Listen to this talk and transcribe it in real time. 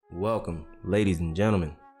Welcome, ladies and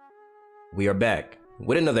gentlemen. We are back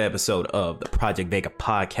with another episode of the Project Vega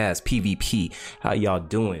podcast, PvP. How y'all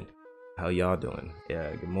doing?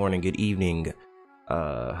 Yeah, good morning, good evening,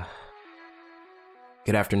 good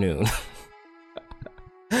afternoon.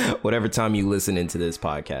 Whatever time you listen into this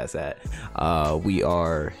podcast at. We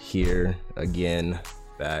are here again,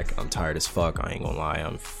 back. I'm tired as fuck. I ain't gonna lie.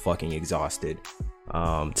 I'm fucking exhausted.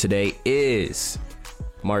 Today is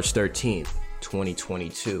March 13th.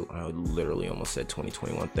 2022. I literally almost said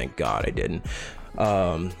 2021. Thank God I didn't.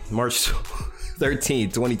 March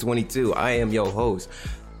 13th, 2022. I am your host,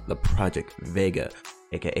 the Project Vega,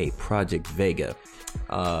 aka Project Vega.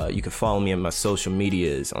 You can follow me on my social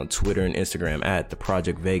medias on Twitter and Instagram at the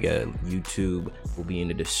Project Vega. YouTube will be in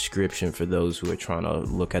the description for those who are trying to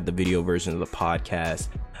look at the video version of the podcast.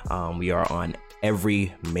 We are on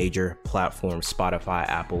every major platform: Spotify,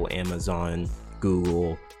 Apple, Amazon,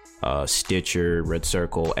 Google, Stitcher, Red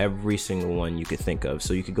Circle, every single one you could think of.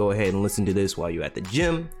 So you could go ahead and listen to this while you're at the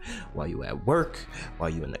gym, while you're at work,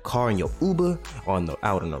 while you're in the car in your Uber,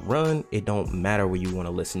 out on the run. It don't matter where you want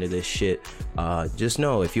to listen to this shit. Just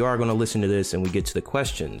know, if you are going to listen to this and we get to the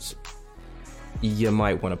questions, you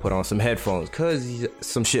might want to put on some headphones, because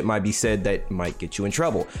some shit might be said that might get you in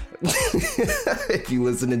trouble if you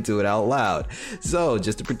listening to it out loud. So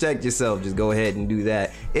just to protect yourself, just go ahead and do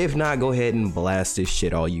that. If not, go ahead and blast this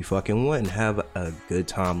shit all you fucking want and have a good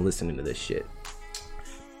time listening to this shit.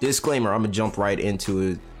 Disclaimer, I'm gonna jump right into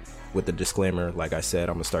it with the disclaimer. Like I said,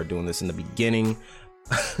 I'm gonna start doing this in the beginning.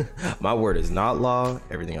 My word is not law.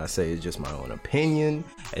 Everything I say is just my own opinion.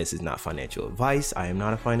 This is not financial advice. I am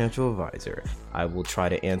not a financial advisor. I will try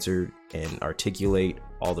to answer and articulate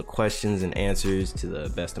all the questions and answers to the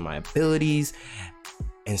best of my abilities,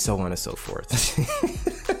 and so on and so forth.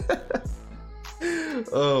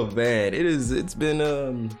 Oh man, it's been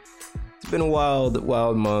a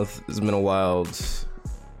wild month. It's been a wild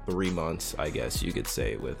 3 months, I guess you could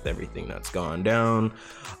say, with everything that's gone down.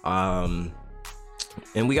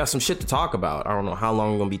 And we got some shit to talk about. I don't know how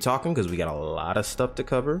long we're gonna be talking, because we got a lot of stuff to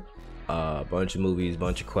cover. A bunch of movies,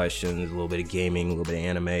 bunch of questions, a little bit of gaming, a little bit of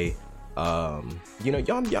anime.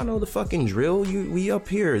 Y'all know the fucking drill. We up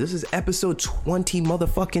here. This is episode 20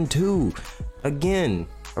 motherfucking 2. Again,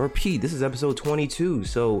 I repeat, this is episode 22.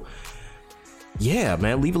 So yeah,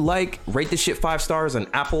 man, leave a like, rate this shit 5 stars on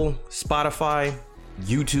Apple, Spotify,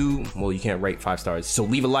 YouTube. Well, you can't rate 5 stars, so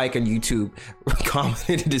leave a like on YouTube. Comment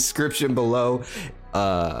in the description below.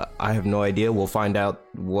 I have no idea. We'll find out.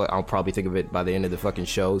 What I'll probably think of it by the end of the fucking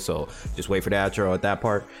show, so just wait for the outro at that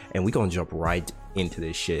part, and we gonna jump right into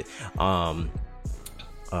this shit. I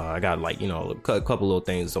got a couple little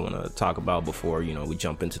things I want to talk about before we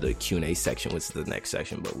jump into the Q&A section, which is the next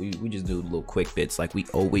section. But we just do little quick bits like we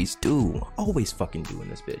always fucking do in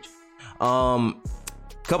this bitch.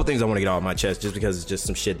 Couple things I want to get off my chest, just because it's just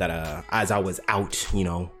some shit that as I was out,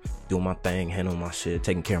 doing my thing, handling my shit,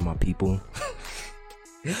 taking care of my people.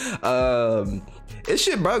 It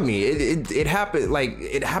shit bugged me. It happened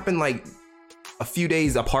like a few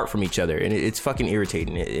days apart from each other, and it's fucking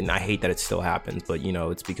irritating. And I hate that it still happens, but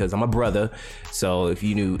it's because I'm a brother. So if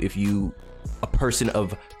you a person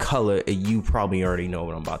of color, you probably already know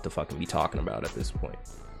what I'm about to fucking be talking about at this point.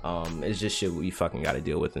 It's just shit we fucking got to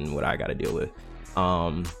deal with, and what I got to deal with.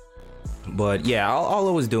 But yeah, all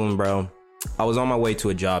I was doing, bro, I was on my way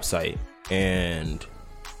to a job site, and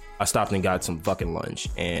I stopped and got some fucking lunch.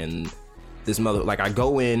 And this I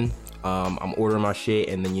go in, I'm ordering my shit,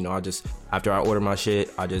 and then after I order my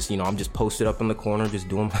shit, I'm just posted up in the corner, just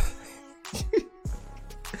doing my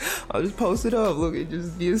I just posted up, look,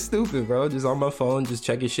 just being stupid, bro, just on my phone, just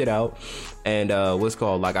checking shit out. And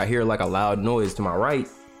I hear like a loud noise to my right,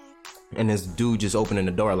 and this dude just opening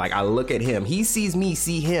the door. Like, I look at him, he sees me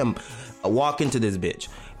see him walk into this bitch,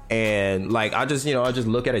 and like I just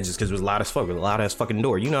look at it, just because it was loud as fucking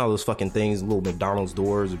door. How those fucking things, little McDonald's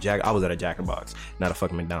doors. I was at a Jack in the Box, not a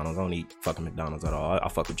fucking McDonald's. I don't eat fucking McDonald's at all. I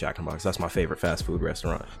fuck with Jack in the Box. That's my favorite fast food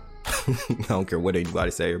restaurant. I don't care what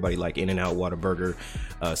anybody say. Everybody like In-N-Out, Whataburger,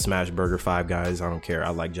 Smash Burger, Five Guys. I don't care. I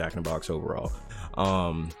like Jack in the Box overall.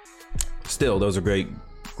 Still, those are great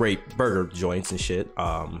burger joints and shit.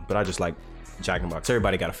 But I just like Jack in the Box.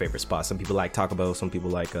 Everybody got a favorite spot. Some people like Taco Bell, some people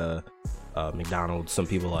like McDonald's, some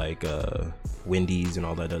people like Wendy's and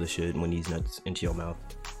all that other shit. Wendy's nuts into your mouth.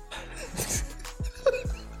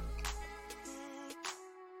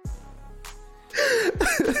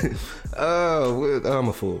 Oh, I'm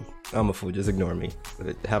a fool. Just ignore me.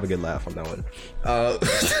 Have a good laugh on that one.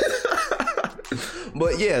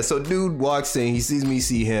 But yeah, so dude walks in, he sees me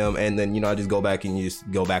see him, and then I just go back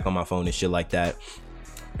on my phone and shit like that.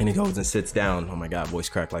 And he goes and sits down. Oh my God, voice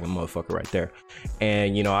cracked like a motherfucker right there.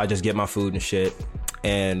 And, you know, I just get my food and shit.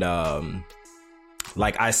 And,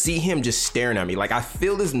 like, I see him just staring at me. Like, I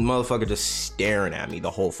feel this motherfucker just staring at me the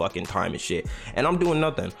whole fucking time and shit. And I'm doing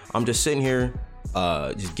nothing. I'm just sitting here,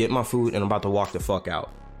 just getting my food, and I'm about to walk the fuck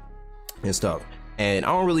out and stuff. And I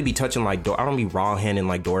don't really be touching, like, I don't be raw handing,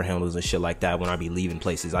 like, door handles and shit like that when I be leaving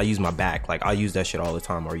places. I use my back. Like, I use that shit all the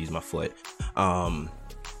time, or I use my foot.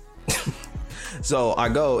 So I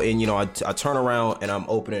go and, you know, I turn around and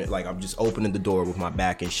I'm just opening the door with my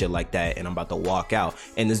back and shit like that. And I'm about to walk out.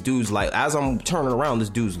 And this dude's like, as I'm turning around, this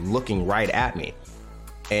dude's looking right at me.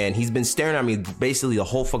 And he's been staring at me basically the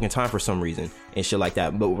whole fucking time for some reason and shit like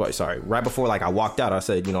that. But sorry, right before like I walked out, I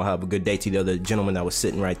said, you know, have a good day to the other gentleman that was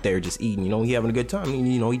sitting right there just eating. You know, he having a good time.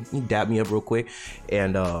 And, you know, he dabbed me up real quick.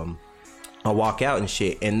 And I walk out and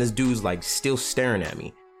shit. And this dude's like still staring at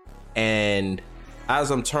me. And as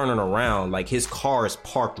I'm turning around, like his car is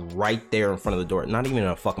parked right there in front of the door. Not even in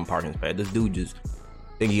a fucking parking space. This dude just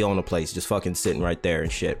think he own the place, just fucking sitting right there and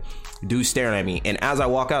shit. Dude staring at me. And as I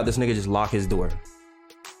walk out, this nigga just lock his door.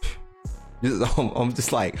 I'm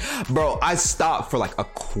just like, bro, I stopped for like a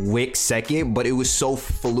quick second, but it was so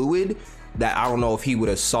fluid that I don't know if he would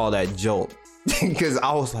have saw that jolt. Because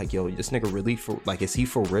I was like, yo, this nigga really is he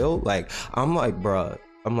for real? Like, I'm like, bro,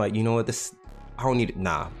 I'm like, you know what, I don't need it.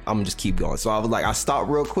 Nah, I'm gonna just keep going. So I was like, I stopped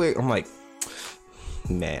real quick. I'm like,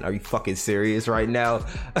 man, are you fucking serious right now?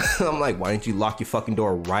 I'm like, why didn't you lock your fucking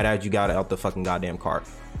door right as you got out the fucking goddamn car?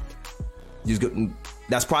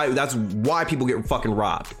 That's why people get fucking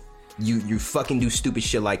robbed. You fucking do stupid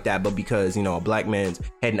shit like that, but because, you know, a black man's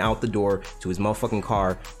heading out the door to his motherfucking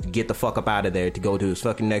car to get the fuck up out of there to go to his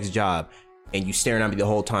fucking next job, and you staring at me the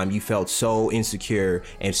whole time, you felt so insecure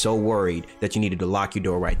and so worried that you needed to lock your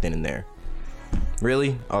door right then and there.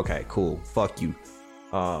 Really? Okay, cool. Fuck you.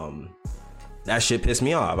 That shit pissed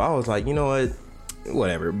me off. I was like, you know what?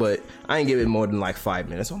 Whatever. But I ain't give it more than like 5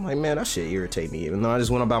 minutes. I'm like, man, that shit irritate me. Even though I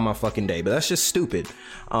just went about my fucking day. But that's just stupid.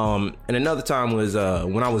 And another time was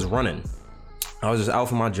when I was running. I was just out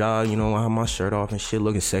for my job, you know, I had my shirt off and shit,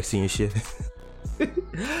 looking sexy and shit.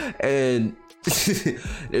 And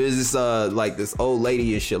there was this like this old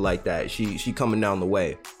lady and shit like that. She coming down the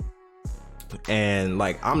way. And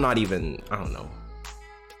like, I'm not even, I don't know,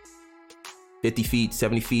 50 feet,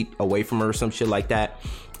 70 feet away from her or some shit like that.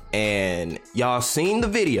 And y'all seen the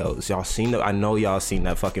videos. I know y'all seen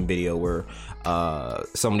that fucking video where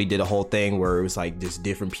somebody did a whole thing where it was like just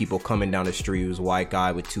different people coming down the street. It was a white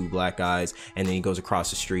guy with 2 black guys, and then he goes across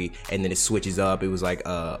the street, and then it switches up. It was like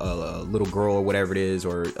a little girl or whatever it is,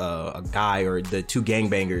 or a guy, or the 2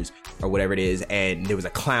 gangbangers or whatever it is, and there was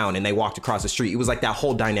a clown, and they walked across the street. It was like that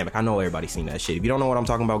whole dynamic. I know everybody's seen that shit. If you don't know what I'm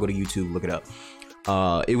talking about, go to YouTube, look it up.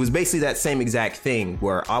 It was basically that same exact thing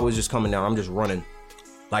where I was just coming down, I'm just running.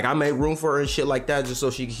 Like, I made room for her and shit like that just so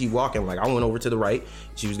she could keep walking. Like, I went over to the right.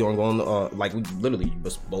 She was going like, we literally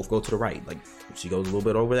both go to the right. Like, she goes a little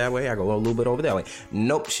bit over that way, I go a little bit over that way.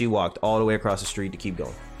 Nope, she walked all the way across the street to keep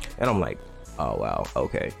going. And I'm like, oh, wow,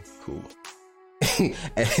 okay, cool.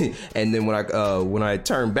 and then when I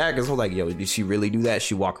turned back, I was like, yo, did she really do that?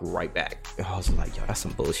 She walked right back. And I was like, yo, that's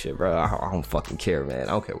some bullshit, bro. I don't fucking care, man.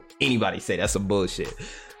 I don't care what anybody say. That's some bullshit.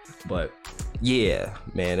 But yeah,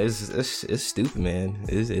 man, it's stupid, man.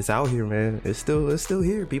 It's out here, man. It's still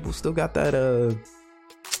here. People still got that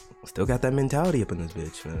mentality up in this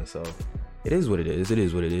bitch, man. So it is what it is. It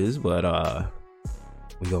is what it is. But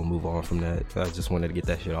we gonna move on from that. I just wanted to get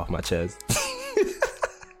that shit off my chest.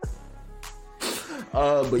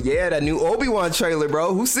 But yeah, that new Obi-Wan trailer,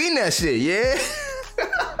 bro. Who seen that shit? Yeah.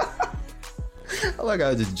 I like how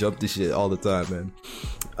I just jump this shit all the time, man.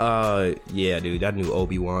 Yeah, dude, that new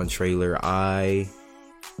Obi-Wan trailer, that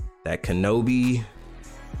Kenobi,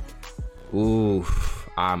 ooh,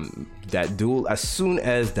 that duel, as soon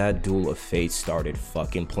as that Duel of Fate started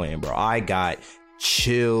fucking playing, bro, I got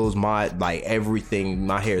chills, everything,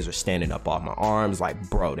 my hairs are standing up off my arms, like,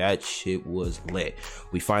 bro, that shit was lit.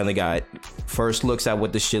 We finally got first looks at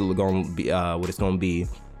what this shit gonna be, what it's gonna be.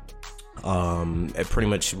 Pretty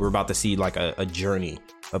much we're about to see like a journey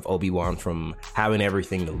of Obi-Wan from having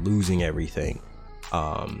everything to losing everything.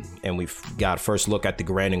 And we've got first look at the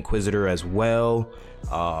Grand Inquisitor as well.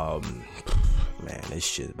 Man, this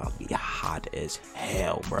shit about to be hot as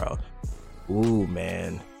hell, bro. Ooh,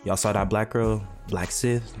 man, y'all saw that black girl, Black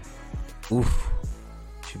Sith? Oof.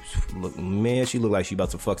 She looked like she about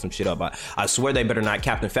to fuck some shit up. I swear they better not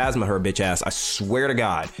Captain Phasma her bitch ass. I swear to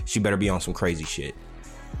God, she better be on some crazy shit.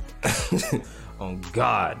 Oh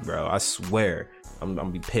God, bro, I swear. I'm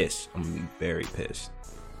gonna be pissed. I'm gonna be very pissed.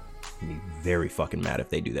 gonna be very fucking mad if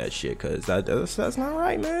they do that shit, because that's not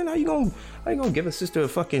right, man. How you gonna give a sister a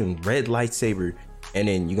fucking red lightsaber and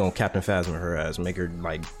then you gonna Captain Phasma her ass, make her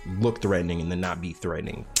like look threatening and then not be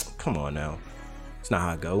threatening? Come on now, it's not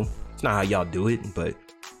how it go. It's not how y'all do it, but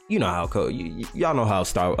you know how y'all know how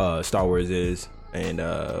Star Wars is, and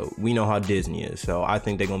we know how Disney is. So I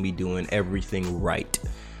think they're gonna be doing everything right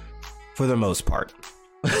for the most part.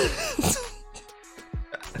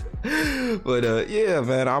 But yeah,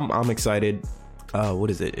 man, I'm excited.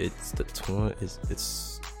 What is it? It's the 20.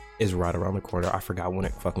 It's right around the corner. I forgot when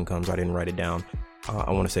it fucking comes. I didn't write it down.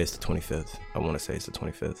 I want to say it's the 25th.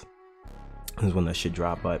 Is when that shit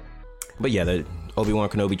dropped. But yeah, the Obi-Wan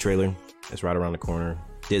Kenobi trailer is right around the corner.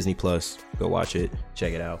 Disney Plus, go watch it,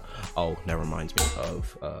 check it out. Oh, that reminds me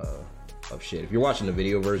of shit. If you're watching the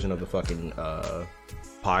video version of the fucking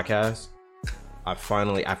podcast, I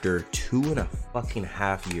finally, after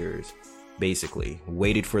 2.5 years, basically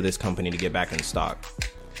waited for this company to get back in stock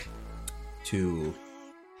to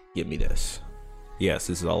give me this. Yes,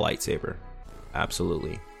 this is a lightsaber.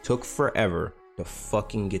 Absolutely. Took forever to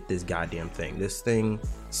fucking get this goddamn thing. This thing,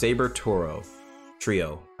 Saber Trio,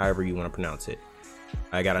 however you want to pronounce it.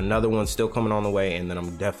 I got another one still coming on the way, and then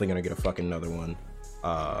I'm definitely gonna get a fucking another one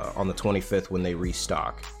on the 25th when they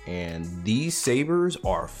restock. And these sabers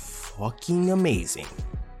are fucking amazing.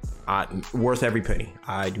 Worth every penny.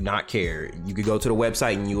 I do not care. You could go to the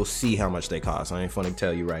website and you'll see how much they cost. I ain't funny to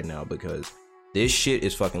tell you right now, because this shit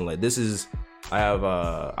is fucking lit. This is, I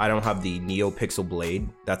don't have the NeoPixel blade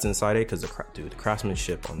that's inside it, because the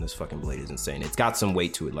craftsmanship on this fucking blade is insane. It's got some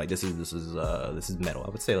weight to it. Like this is metal. I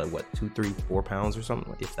would say like what, 2, 3, 4 pounds or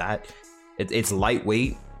something, if that. It's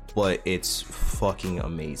lightweight, but it's fucking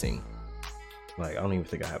amazing. Like I don't even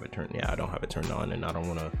think I have it turned. Yeah, I don't have it turned on, and I don't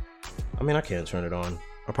want to. I mean, I can turn it on.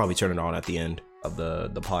 I'll probably turn it on at the end of the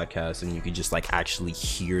podcast, and you could just like actually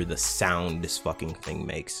hear the sound this fucking thing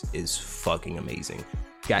makes. Is fucking amazing.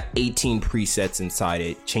 Got 18 presets inside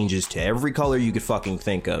it, changes to every color you could fucking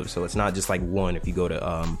think of. So it's not just like one. If you go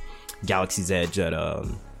to Galaxy's Edge at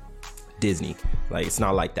Disney, like it's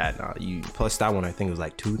not like that. Plus that one, I think it was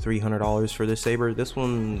like $200-300 for this saber. This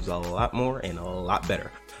one's a lot more and a lot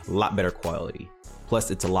better quality.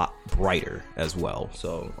 Plus it's a lot brighter as well,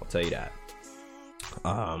 so I'll tell you that.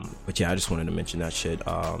 But yeah, I just wanted to mention that shit.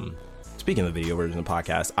 Speaking of the video version of the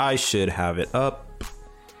podcast, I should have it up.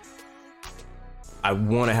 I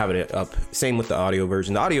want to have it up. Same with the audio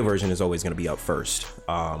version. The audio version is always going to be up first.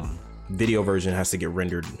 Video version has to get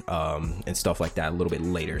rendered and stuff like that a little bit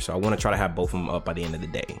later. So I want to try to have both of them up by the end of the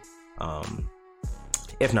day.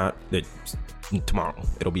 If not, tomorrow.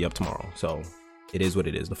 It'll be up tomorrow. So it is what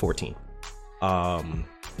it is. The 14th.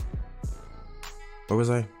 Where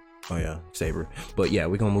was I? Oh yeah, Saber. But yeah,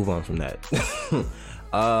 we're gonna move on from that.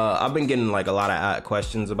 I've been getting like a lot of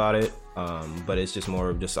questions about it, but it's just more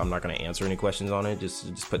of just I'm not gonna answer any questions on it.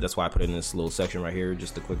 Just put, that's why I put it in this little section right here,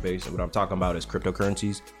 just a quick base. What I'm talking about is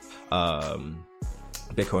cryptocurrencies,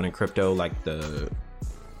 Bitcoin and crypto. Like the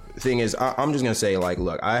thing is, I'm just gonna say like,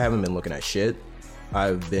 look, I haven't been looking at shit.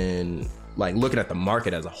 I've been like looking at the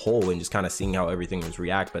market as a whole and just kind of seeing how everything was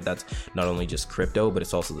react. But that's not only just crypto, but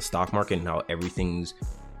it's also the stock market and how everything's.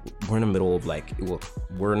 We're in the middle of like, well,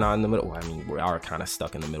 we're not in the middle. I mean, we are kind of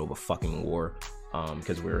stuck in the middle of a fucking war,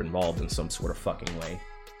 because we're involved in some sort of fucking way.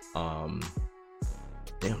 Damn,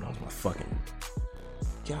 that was my fucking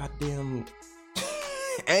goddamn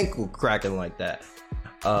ankle cracking like that.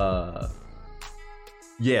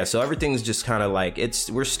 Yeah, so everything's just kind of like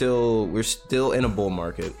we're still in a bull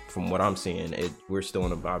market from what I'm seeing. We're still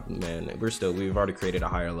in a we've already created a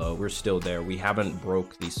higher low. We're still there. We haven't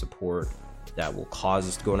broke the support that will cause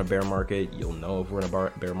us to go in a bear market. You'll know if we're in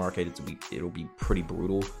a bear market. It'll be pretty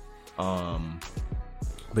brutal.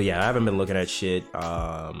 But yeah, I haven't been looking at shit.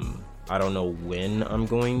 I don't know when I'm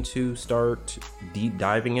going to start deep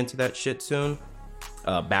diving into that shit soon.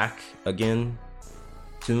 Back again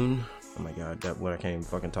soon. Oh my god, that what I can't even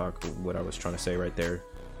fucking talk what I was trying to say right there.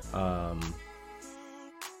 But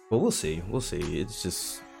we'll see. It's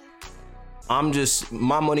just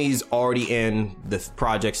my money's already in the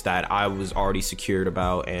projects that I was already secured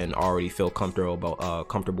about and already feel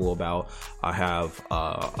comfortable about. I have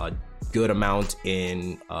a good amount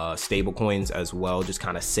in stable coins as well, just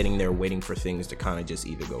kind of sitting there waiting for things to kind of just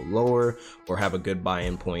either go lower or have a good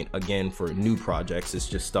buy-in point. Again, for new projects, it's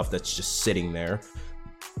just stuff that's just sitting there.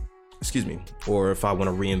 Excuse me. Or if I want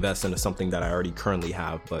to reinvest into something that I already currently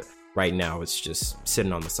have, but right now it's just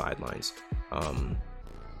sitting on the sidelines.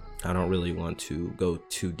 I don't really want to go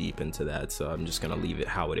too deep into that, so I'm just gonna leave it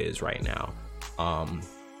how it is right now.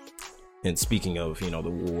 And speaking of, the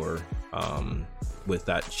war, with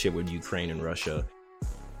that shit with Ukraine and Russia,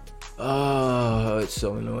 It's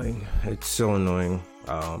so annoying. It's so annoying.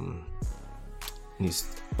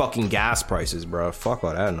 These fucking gas prices, bro. Fuck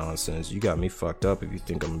all that nonsense. You got me fucked up if you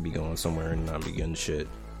think I'm gonna be going somewhere and not be getting shit.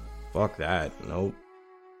 Fuck that. Nope.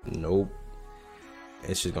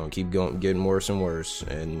 It's just gonna keep getting worse and worse,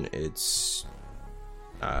 and it's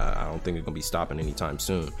I don't think it's gonna be stopping anytime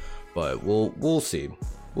soon. But we'll see.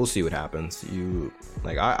 We'll see what happens.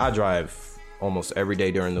 I drive almost every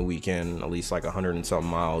day during the weekend, at least like 100 and something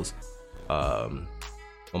miles,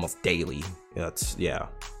 almost daily. It's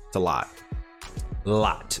a lot.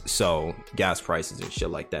 So gas prices and shit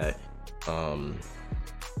like that.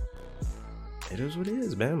 It is what it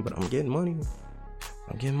is, man. But I'm getting money.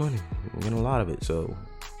 I'm getting a lot of it. So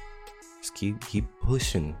just keep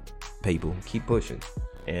pushing, people. Keep pushing.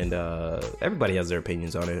 And everybody has their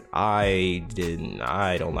opinions on it. I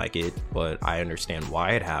don't like it, but I understand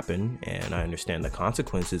why it happened, and I understand the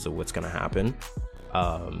consequences of what's gonna happen.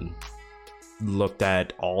 Looked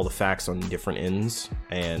at all the facts on different ends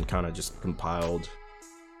and kind of just compiled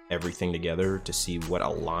everything together to see what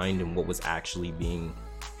aligned and what was actually being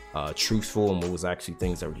truthful and what was actually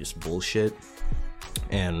things that were just bullshit.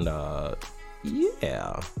 And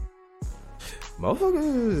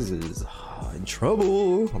motherfuckers is in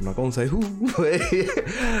trouble. I'm not gonna say who, but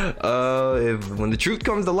when the truth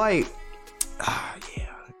comes to light,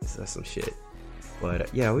 that's some shit.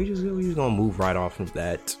 But we just gonna move right off from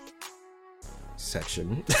that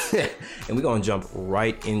section and we're gonna jump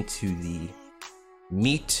right into the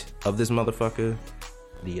meat of this motherfucker,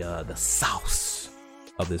 the sauce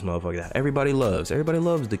of this motherfucker that everybody loves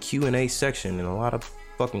the Q&A section, and a lot of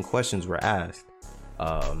fucking questions were asked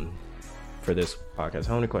for this podcast.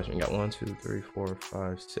 How many questions we got? 1, 2, 3, 4,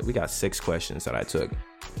 5, 6. We got 6 questions that I took.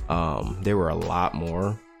 There were a lot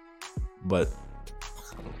more, but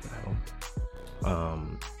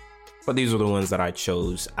these were the ones that I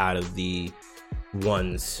chose out of the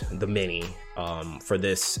many for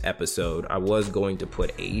this episode. I was going to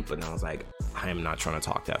put 8, but then I was like, I am not trying to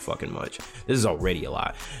talk that fucking much. This is already a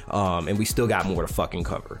lot, and we still got more to fucking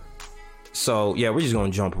cover. So we're just gonna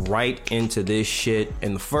jump right into this shit.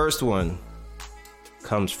 And the first one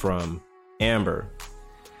comes from Amber,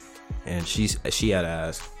 and she had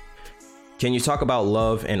asked, can you talk about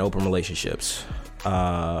love and open relationships?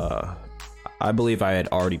 I believe I had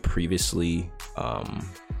already previously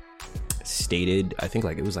stated, I think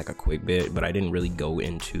it was a quick bit, but I didn't really go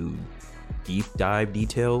into deep dive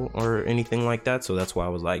detail or anything like that. So that's why I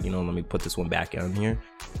was like, let me put this one back on here.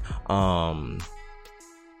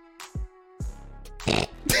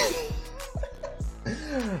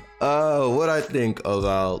 What I think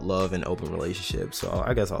about love and open relationships. So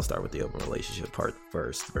I guess I'll start with the open relationship part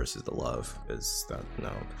first versus the love, because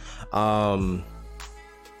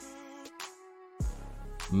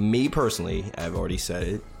me personally, I've already said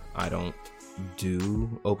it, I don't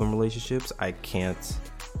do open relationships. I can't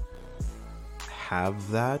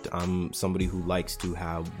have that. I'm somebody who likes to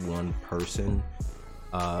have one person.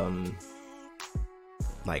 I'm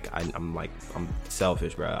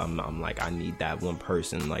selfish, bro. I'm like, I need that one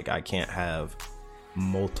person. Like, I can't have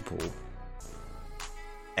multiple.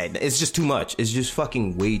 It's just too much. It's just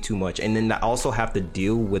fucking way too much. And then I also have to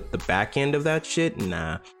deal with the back end of that shit.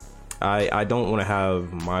 Nah, I don't want to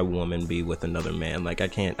have my woman be with another man. Like, I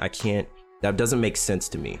can't. That doesn't make sense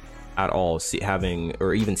to me at all. Having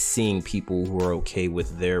or even seeing people who are okay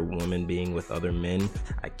with their woman being with other men.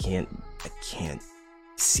 I can't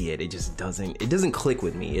see it. It just doesn't click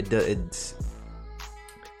with me.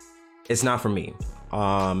 It's not for me.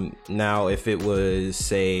 Now if it was,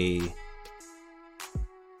 say,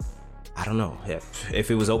 I don't know, if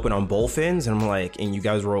it was open on both ends and I'm like, and you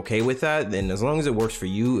guys were okay with that, then as long as it works for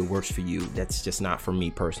you, it works for you. That's just not for me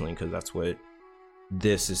personally, because that's what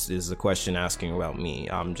this is the question asking about me.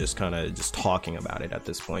 I'm just kind of just talking about it at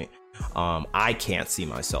this point. I can't see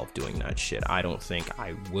myself doing that shit. I don't think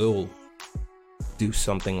I will do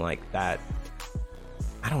something like that.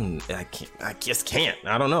 I just can't.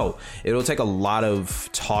 I don't know. It'll take a lot of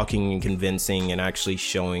talking and convincing and actually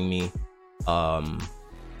showing me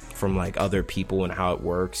from like other people and how it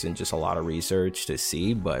works, and just a lot of research to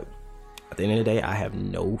see. But at the end of the day, I have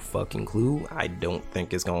no fucking clue. I don't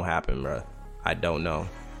think it's gonna happen, bro. I don't know.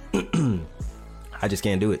 I just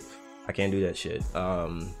can't do it. I can't do that shit.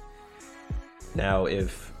 Now,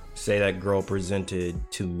 if, say, that girl presented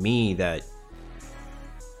to me that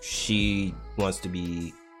she wants to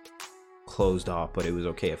be closed off, but it was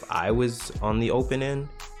okay if I was on the open end,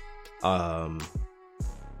 I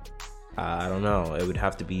don't know. It would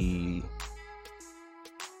have to be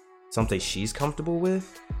something she's comfortable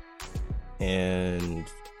with, and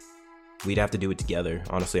we'd have to do it together.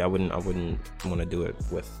 Honestly, I wouldn't want to do it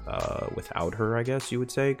without her, I guess you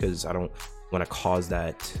would say, because I don't want to cause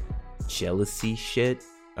that jealousy shit.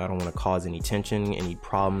 I don't want to cause any tension, any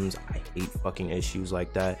problems. I hate fucking issues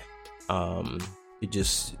like that. It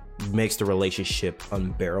just makes the relationship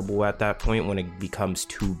unbearable at that point when it becomes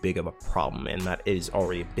too big of a problem, and that is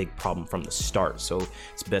already a big problem from the start. So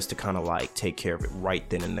it's best to kind of like take care of it right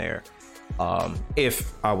then and there,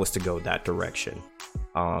 if I was to go that direction.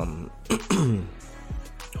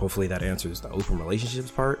 Hopefully that answers the open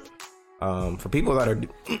relationships part. For people that are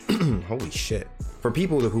holy shit, for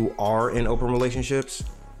people who are in open relationships,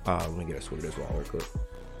 let me get a swig of this water real quick.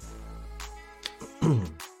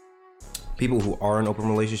 People who are in open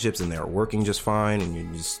relationships and they're working just fine and you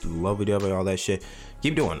just love each other, all that shit,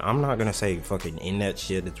 keep doing. I'm not gonna say fucking in that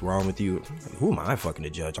shit that's wrong with you. Who am I fucking to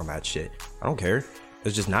judge on that shit? I don't care.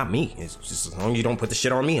 It's just not me. It's just, as long as you don't put the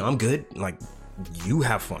shit on me, I'm good. Like, you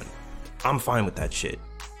have fun. I'm fine with that shit.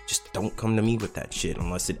 Just don't come to me with that shit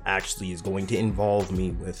unless it actually is going to involve me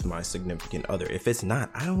with my significant other. If it's not,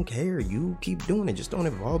 I don't care. You keep doing it. Just don't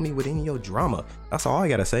involve me with any of your drama. That's all I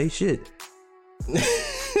gotta say. Shit.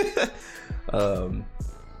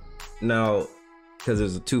 Now, because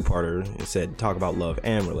there's a two-parter, it said talk about love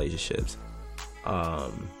and relationships.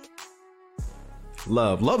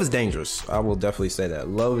 Love is dangerous. I will definitely say that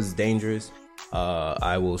love is dangerous.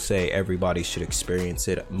 I will say everybody should experience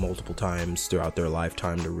it multiple times throughout their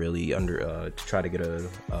lifetime to really to try to get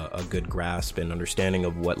a good grasp and understanding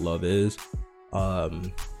of what love is. Because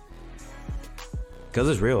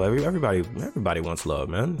it's real. Everybody wants love,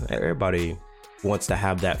 man. Everybody wants to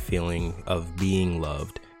have that feeling of being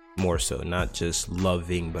loved, more so, not just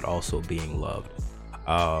loving but also being loved.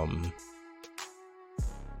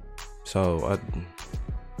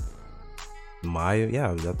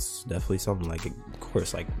 That's definitely something. Like, of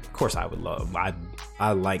course I would love.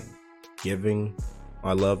 I like giving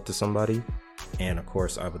my love to somebody, and of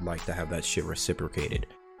course I would like to have that shit reciprocated.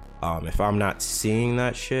 If I'm not seeing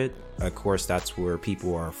that shit, of course that's where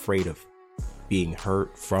people are afraid of being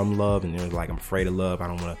hurt from love, and they're like, I'm afraid of love. I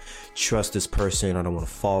don't want to trust this person. I don't want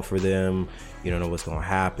to fall for them. You don't know what's going to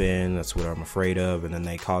happen. That's what I'm afraid of. And then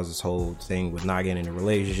they cause this whole thing with not getting into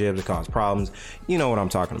relationships. It cause problems. You know what I'm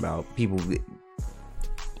talking about. People,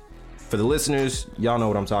 for the listeners, y'all know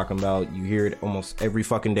what I'm talking about. You hear it almost every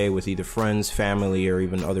fucking day with either friends, family, or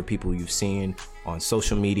even other people you've seen on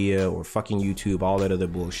social media or fucking YouTube, all that other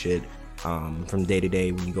bullshit, from day to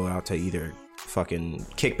day when you go out to either fucking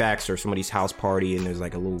kickbacks or somebody's house party and there's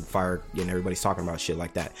like a little fire and everybody's talking about shit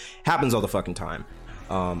like that. Happens all the fucking time.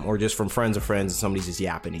 Or just from friends of friends and somebody's just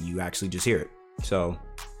yapping and you actually just hear it. So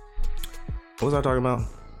what was I talking about?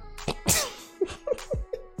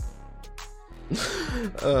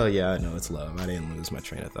 Oh yeah, I know, it's love. I didn't lose my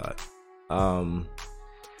train of thought.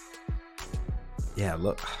 Yeah,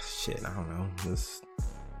 look, shit, I don't know.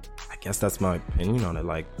 I guess that's my opinion on it.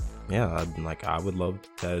 Like, yeah, I would love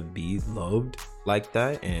to be loved like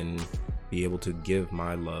that and be able to give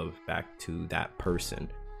my love back to that person.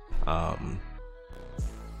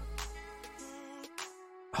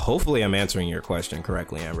 Hopefully I'm answering your question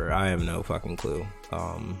correctly, Amber. I have no fucking clue.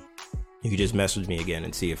 You can just message me again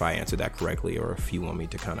and see if I answered that correctly, or if you want me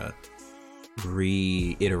to kind of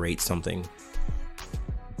reiterate something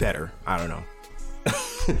better. I don't know.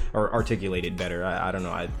 Or articulate it better. I don't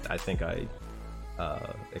know. I think I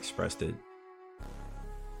expressed it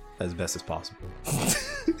as best as possible.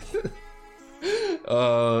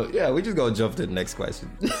 Yeah, we just gonna jump to the next question.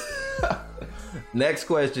 Next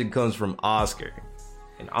question comes from Oscar.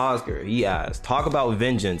 And Oscar, he asked, talk about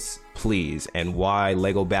Vengeance, please, and why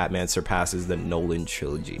Lego Batman surpasses the Nolan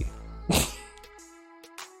trilogy.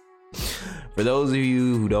 For those of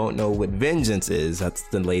you who don't know what Vengeance is, that's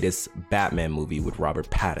the latest Batman movie with Robert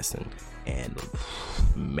Pattinson. And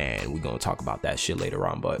man, we're gonna talk about that shit later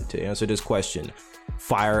on. But to answer this question,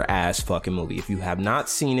 fire ass fucking movie. If you have not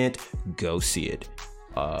seen it, go see it.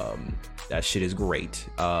 That shit is great.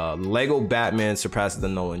 Lego Batman surpasses the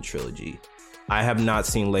Nolan trilogy. I have not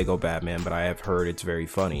seen Lego Batman, but I have heard it's very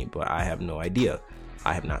funny, but I have no idea.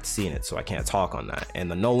 I have not seen it, so I can't talk on that. And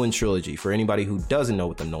the Nolan trilogy, for anybody who doesn't know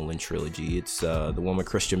what the Nolan trilogy, it's the one with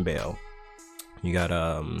Christian Bale. You got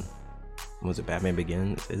was it Batman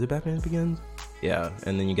Begins? Is it Batman Begins? Yeah,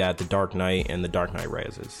 and then you got The Dark Knight and The Dark Knight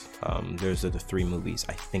Rises. There's the three movies.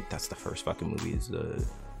 I think that's the first fucking movie, is the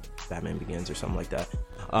Batman Begins or something like that.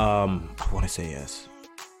 I want to say yes.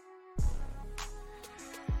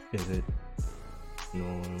 Is it? No,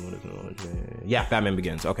 what is Nolan? Yeah, Batman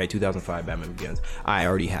Begins. Okay, 2005 Batman Begins. I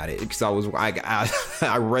already had it because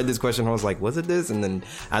I read this question. I was like, was it this? And then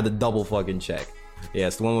I had to double fucking check. Yeah,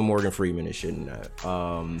 it's the one with Morgan Freeman and shit in that.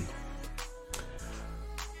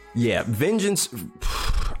 Yeah, Vengeance.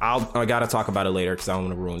 I gotta talk about it later because I don't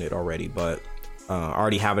want to ruin it already. But I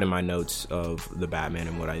already have it in my notes of the Batman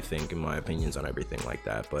and what I think and my opinions on everything like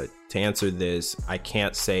that. But to answer this, I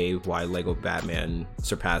can't say why Lego Batman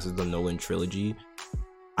surpasses the Nolan trilogy.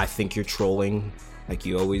 I think you're trolling like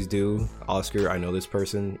you always do, Oscar. I know this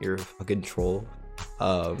person. You're a fucking troll.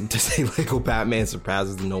 To say Lego Batman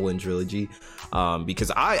surpasses the Nolan trilogy,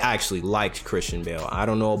 because I actually liked Christian Bale. I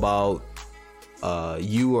don't know about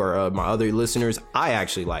you or my other listeners. I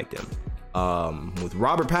actually liked him. With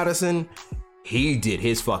Robert Pattinson, he did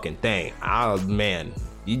his fucking thing. Man,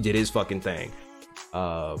 he did his fucking thing.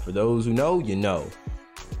 For those who know, you know.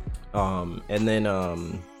 And then I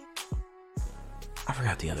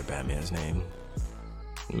forgot the other Batman's name.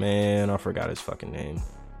 Man, I forgot his fucking name.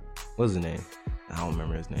 What's his name? I don't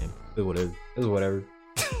remember his name. It was whatever.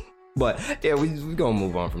 But yeah, we gonna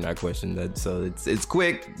move on from that question. So it's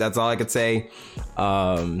quick. That's all I could say.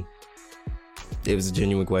 It was a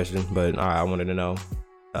genuine question, but I wanted to know.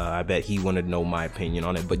 I bet he wanted to know my opinion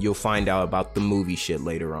on it. But you'll find out about the movie shit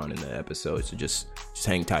later on in the episode. So just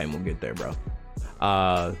hang tight and we'll get there, bro.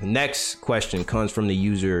 Next question comes from the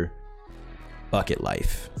user Bucket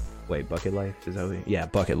Life. Wait, Bucket Life? Is that what? Yeah,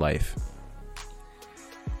 Bucket Life.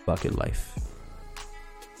 Bucket Life.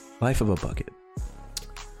 Life of a bucket.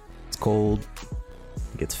 It's cold.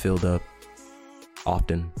 It gets filled up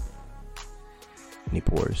often. And he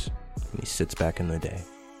pours. And he sits back in the day.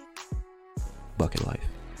 Bucket life.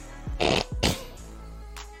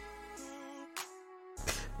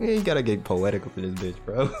 Yeah, you gotta get poetic up in this bitch,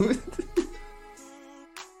 bro.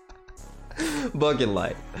 Bucket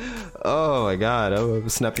life. Oh my god. I'll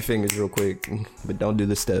snap your fingers real quick. But don't do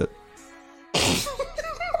the step.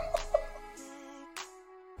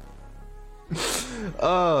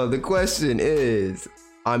 Oh, the question is,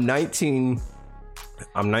 I'm 19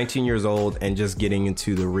 years old and just getting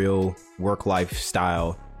into the real work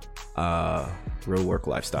lifestyle. Yeah.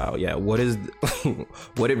 What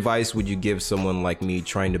advice would you give someone like me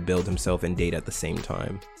trying to build himself and date at the same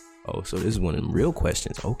time? Oh, so this is one of them real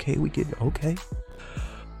questions. Okay, we get it. Okay.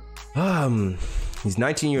 He's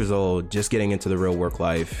 19 years old, just getting into the real work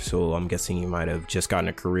life. So I'm guessing he might have just gotten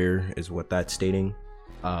a career, is what that's stating.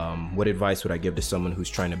 What advice would I give to someone who's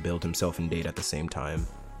trying to build himself and date at the same time?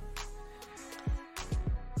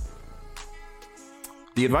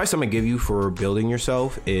 The advice I'm gonna give you for building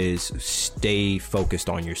yourself is stay focused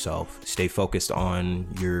on yourself. Stay focused on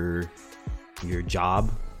your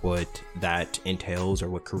job, what that entails, or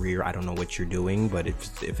what career. I don't know what you're doing, but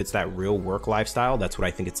if it's that real work lifestyle, that's what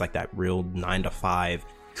I think. It's like that real 9-to-5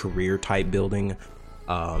 career type building.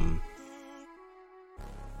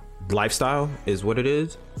 Lifestyle is what it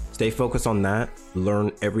is. Stay focused on that.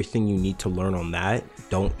 Learn everything you need to learn on that.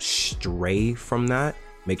 Don't stray from that.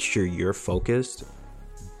 Make sure you're focused.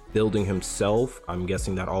 Building himself, I'm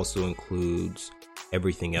guessing that also includes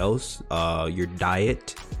everything else. Your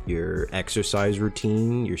diet, your exercise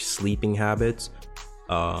routine, your sleeping habits,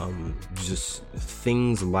 just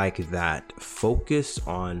things like that. Focus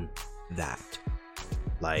on that.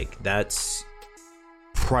 Like, that's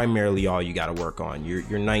primarily all you got to work on.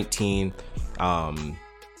 You're 19. I'm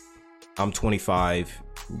 25.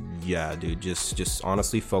 Yeah, dude, just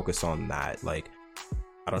honestly focus on that. Like,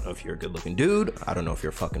 I don't know if you're a good looking dude. I don't know if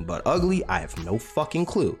you're fucking butt ugly. I have no fucking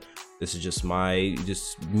clue. This is just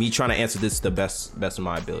me trying to answer this to the best of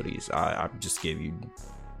my abilities. I just gave you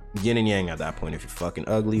yin and yang at that point. If you're fucking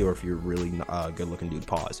ugly or if you're really good looking dude,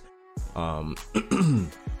 pause.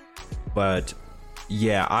 But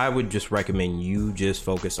yeah, I would just recommend you just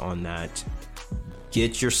focus on that.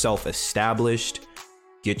 Get yourself established.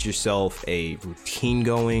 Get yourself a routine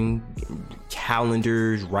going,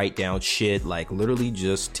 calendars, write down shit. Like, literally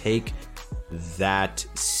just take that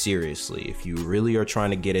seriously. If you really are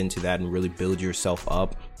trying to get into that and really build yourself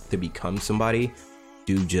up to become somebody,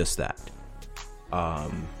 do just that.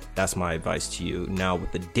 That's my advice to you. Now,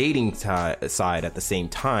 with the dating side at the same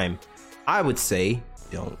time, I would say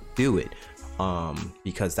don't do it.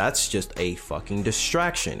 Because that's just a fucking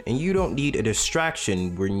distraction, and you don't need a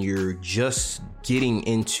distraction when you're just getting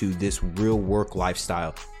into this real work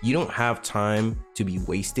lifestyle. You don't have time to be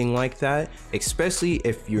wasting like that, especially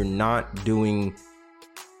if you're not going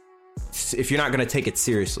to take it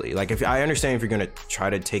seriously. Like, if I understand if you're going to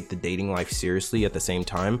try to take the dating life seriously at the same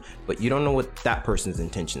time, but you don't know what that person's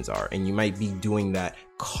intentions are, and you might be doing that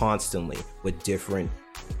constantly with different.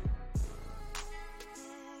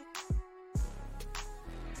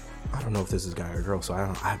 I don't know if this is a guy or a girl, so I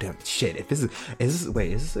have to have shit. If this is I'm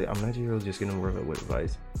 19 years old just getting work with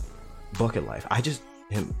advice. Bucket life.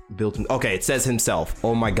 him built him. Okay, it says himself.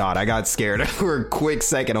 Oh my god, I got scared for a quick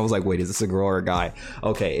second. I was like, wait, is this a girl or a guy?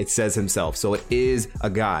 Okay, it says himself, so it is a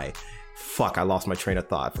guy. Fuck, I lost my train of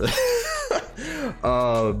thought for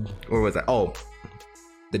where was that? Oh,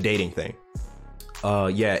 the dating thing.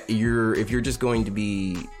 Yeah, if you're just going to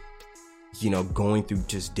be, you know, going through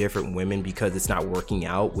just different women because it's not working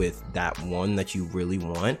out with that one that you really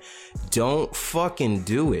want, don't fucking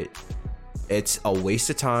do it. It's a waste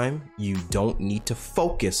of time. You don't need to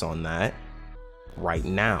focus on that right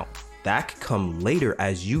now. That could come later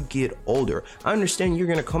as you get older. I understand you're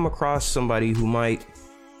gonna come across somebody who might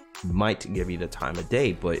give you the time of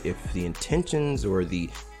day, but if the intentions or the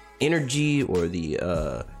energy or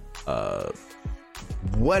the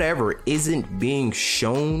whatever isn't being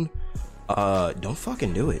shown, don't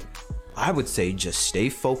fucking do it. I would say just stay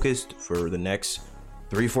focused for the next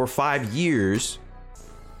 3, 4, 5 years,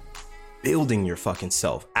 building your fucking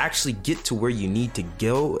self. Actually get to where you need to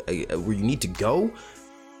go,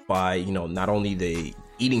 by, you know, not only the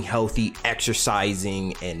eating healthy,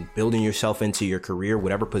 exercising, and building yourself into your career,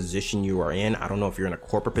 whatever position you are in. I don't know if you're in a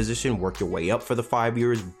corporate position, work your way up for the 5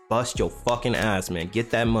 years, bust your fucking ass, man.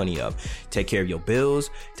 Get that money up. Take care of your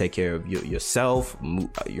bills, take care of yourself.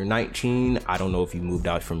 You're 19. I don't know if you moved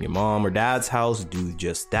out from your mom or dad's house. Do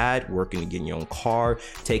just that. Working to get your own car,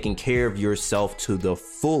 taking care of yourself to the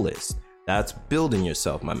fullest. That's building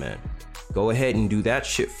yourself, my man. Go ahead and do that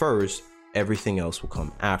shit first. Everything else will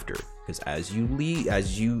come after. Because as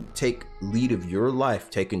you take lead of your life,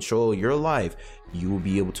 take control of your life, you will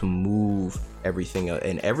be able to move everything else,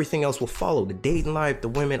 and everything else will follow. The dating life, the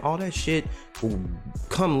women, all that shit will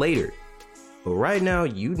come later. But right now,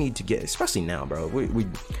 you need to get, especially now, bro.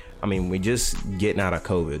 We just getting out of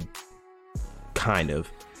COVID, kind of,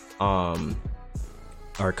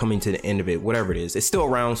 or coming to the end of it, whatever it is. It's still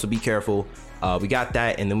around, so be careful. We got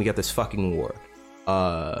that, and then we got this fucking war.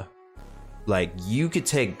 Like, you could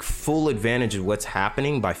take full advantage of what's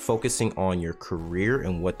happening by focusing on your career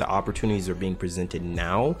and what the opportunities are being presented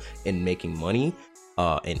now and making money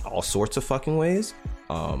in all sorts of fucking ways.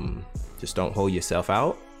 Just don't hold yourself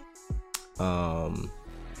out.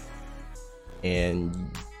 And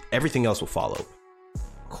everything else will follow.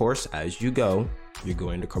 Of course, as you go, you're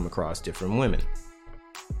going to come across different women.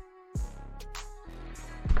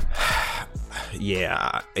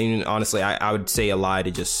 Yeah, and honestly, I would say a lie to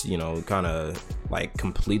just, you know, kind of like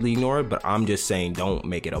completely ignore it, but I'm just saying don't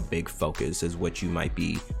make it a big focus is what you might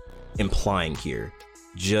be implying here.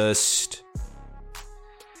 Just,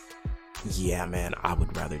 yeah, man, I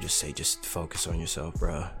would rather just say just focus on yourself,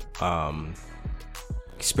 bro.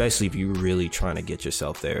 Especially if you're really trying to get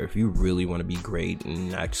yourself there. If you really want to be great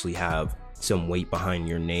and actually have some weight behind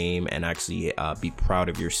your name and actually be proud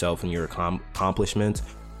of yourself and your accomplishments,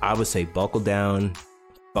 I would say buckle down,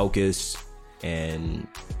 focus, and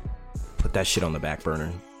put that shit on the back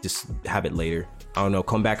burner. Just have it later. I don't know,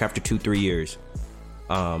 come back after 2-3 years.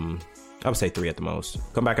 I would say 3 at the most.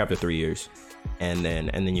 Come back after 3 years, and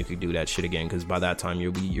then you could do that shit again, because by that time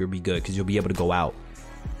you'll be good, because you'll be able to go out.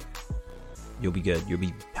 You'll be good. You'll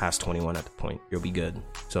be past 21 at the point. You'll be good.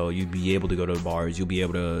 So you'll be able to go to bars. You'll be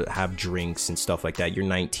able to have drinks and stuff like that. You're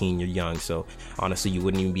 19. You're young. So honestly, you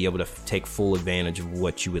wouldn't even be able to take full advantage of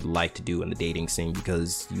what you would like to do in the dating scene,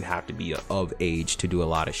 because you have to be of age to do a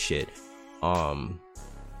lot of shit.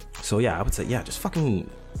 So yeah, I would say, yeah, just fucking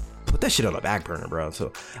put that shit on the back burner, bro.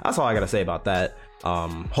 So that's all I gotta say about that.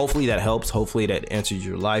 Hopefully that helps. Hopefully that answers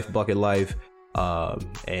your bucket life.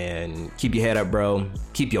 And keep your head up, bro.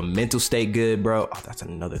 Keep your mental state good, bro. Oh, that's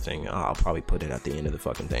another thing. I'll probably put it at the end of the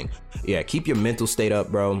fucking thing. Yeah, keep your mental state up,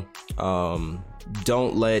 bro.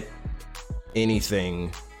 Don't let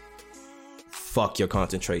anything fuck your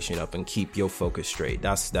concentration up, and keep your focus straight.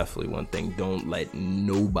 That's definitely one thing. Don't let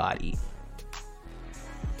nobody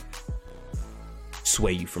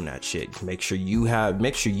sway you from that shit. Make sure you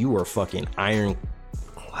are fucking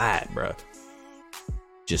ironclad, bro.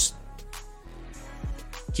 Just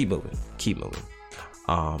keep moving.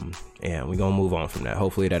 And we're gonna move on from that.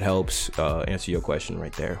 Hopefully that helps answer your question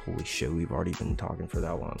right there. Holy shit, we've already been talking for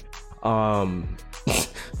that long.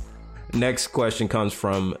 Next question comes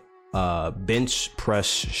from Bench Press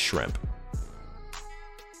Shrimp.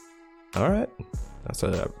 All right, that's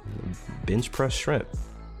a bench press shrimp.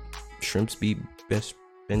 Shrimps be best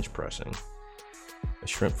bench pressing. A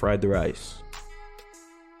shrimp fried the rice.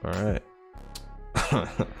 All right.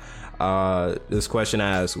 This question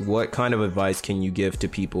asks, what kind of advice can you give to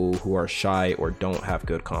people who are shy or don't have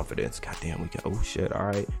good confidence? God damn, we got, oh shit, all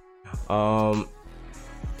right.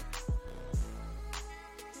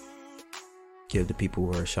 Give to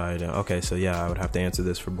people who are shy. Okay, so yeah, I would have to answer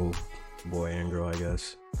this for both boy and girl, I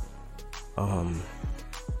guess.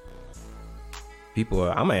 people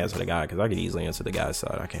I'm gonna answer the guy because I could easily answer the guy's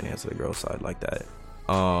side. I can't answer the girl's side like that.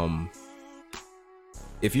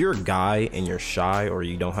 If you're a guy and you're shy or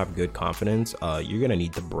you don't have good confidence, you're gonna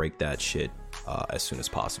need to break that shit as soon as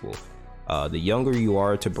possible. The younger you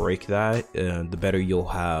are to break that, the better you'll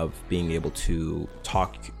have being able to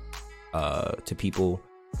talk to people,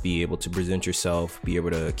 be able to present yourself, be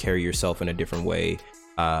able to carry yourself in a different way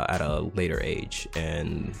at a later age.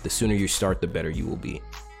 And the sooner you start, the better you will be.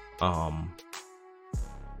 The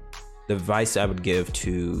advice I would give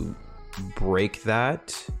to break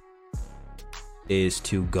that is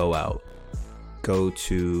to go out, go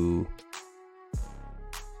to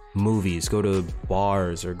movies, go to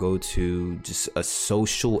bars, or go to just a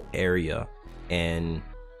social area and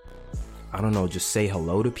I don't know, just say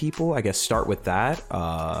hello to people. I guess start with that.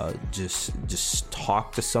 Just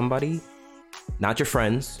talk to somebody, not your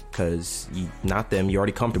friends, because not them, you're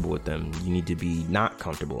already comfortable with them. You need to be not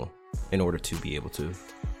comfortable in order to be able to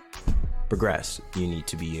progress. You need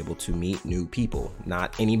to be able to meet new people,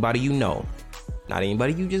 not anybody you know, not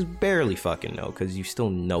anybody you just barely fucking know, because you still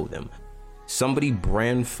know them. Somebody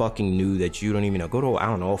brand fucking new that you don't even know. Go to, I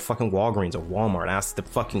don't know, fucking Walgreens or Walmart, ask the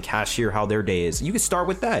fucking cashier how their day is. You can start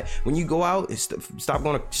with that. When you go out, stop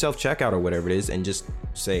going to self-checkout or whatever it is and just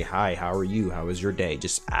say, hi, how are you? How was your day?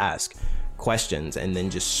 Just ask questions and then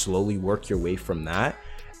just slowly work your way from that.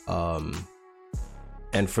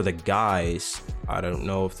 And for the guys, I don't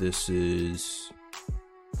know if this is,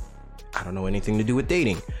 I don't know anything to do with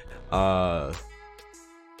dating.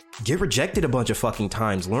 Get rejected a bunch of fucking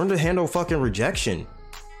times. Learn to handle fucking rejection.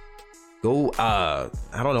 Go, I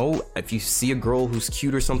don't know, if you see a girl who's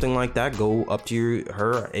cute or something like that, go up to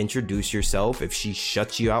her, introduce yourself. If she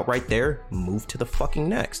shuts you out right there, move to the fucking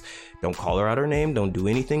next. Don't call her out her name. Don't do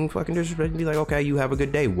anything fucking disrespectful. Be like, okay, you have a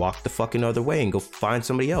good day. Walk the fucking other way and go find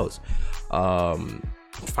somebody else.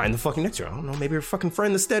 Find the fucking next girl. I don't know, maybe your fucking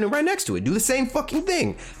friend that's standing right next to it. Do the same fucking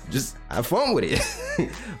thing. Just have fun with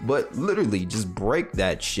it. But literally, just break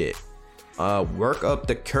that shit. Work up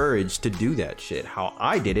the courage to do that shit. How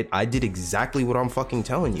I did it, I did exactly what I'm fucking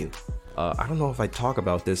telling you. I don't know if I talk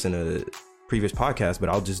about this in a previous podcast, but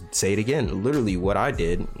I'll just say it again. Literally, what I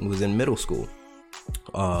did was in middle school.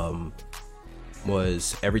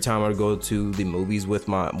 Was every time I would go to the movies with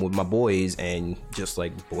my boys, and just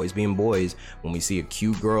like boys being boys, when we see a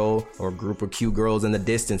cute girl or a group of cute girls in the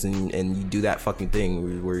distance, and you do that fucking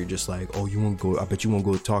thing where you're just like, oh, you won't go, I bet you won't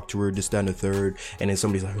go talk to her, this, that, and the third, and then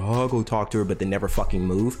somebody's like, oh, I'll go talk to her, but they never fucking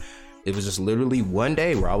move. It was just literally one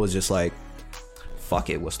day where I was just like, fuck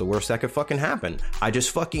it, what's the worst that could fucking happen? I just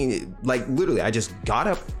fucking, like, literally, I just got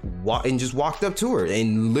up and just walked up to her,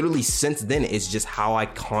 and literally since then, it's just how I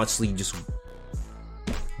constantly just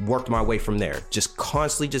worked my way from there. Just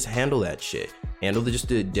constantly just handle that shit. Handle just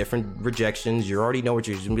the different rejections. You already know what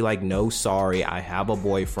you're gonna be like. No, sorry, I have a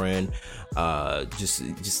boyfriend.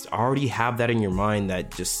 Just already have that in your mind, that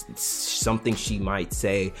just something she might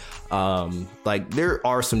say. Like, there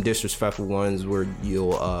are some disrespectful ones where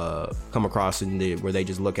you'll come across where they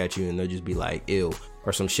just look at you and they'll just be like, ew,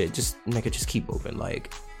 or some shit. Just nigga, just keep moving.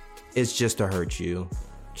 Like, it's just to hurt you.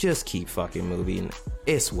 Just keep fucking moving.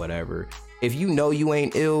 It's whatever. If you know you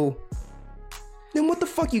ain't ill, then what the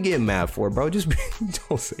fuck you getting mad for, bro? Just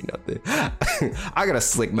don't say nothing. I got a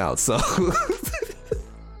slick mouth, so.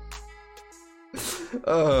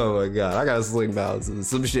 Oh my god, I got a slick mouth. So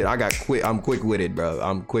some shit, I'm quick-witted, bro.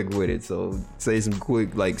 I'm quick-witted, so say some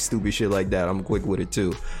quick, like, stupid shit like that. I'm quick-witted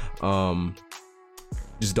too.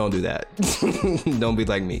 Just don't do that. Don't be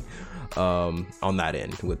like me on that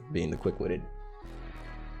end with being the quick-witted.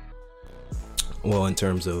 Well, in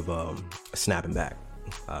terms of snapping back,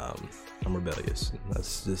 I'm rebellious.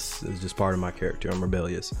 It's just part of my character. I'm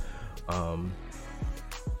rebellious.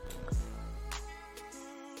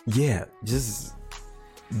 Yeah, just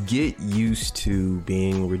get used to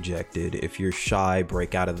being rejected. If you're shy,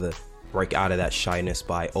 break out of that shyness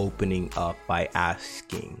by opening up, by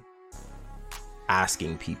asking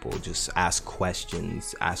people. Just ask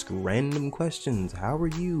questions, ask random questions. How are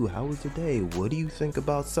you? How was your day? What do you think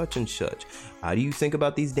about such and such? How do you think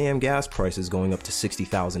about these damn gas prices going up to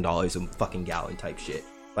 $60,000 a fucking gallon type shit?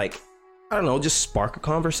 Like, I don't know, just spark a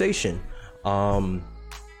conversation.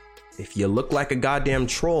 If you look like a goddamn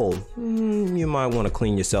troll, you might want to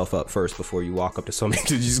clean yourself up first before you walk up to somebody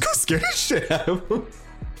to just go scare the shit out of them.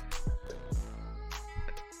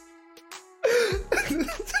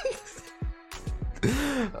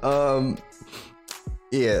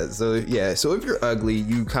 So if you're ugly,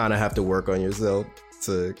 you kind of have to work on yourself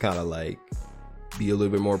to kind of like be a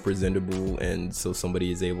little bit more presentable, and so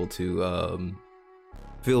somebody is able to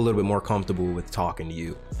feel a little bit more comfortable with talking to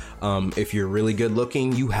you. If you're really good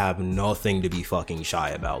looking, you have nothing to be fucking shy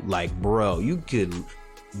about. Like, bro, you could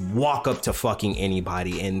walk up to fucking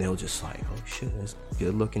anybody and they'll just like, oh shit, this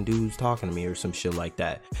good looking dude's talking to me or some shit like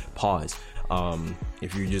that. Pause.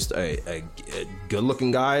 If you're just a good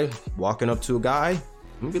looking guy walking up to a guy,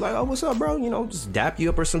 I'm gonna be like, oh, what's up, bro? You know, just dap you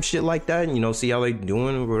up or some shit like that, and, you know, see how they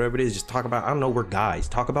doing or whatever it is. Just talk about, I don't know, we're guys.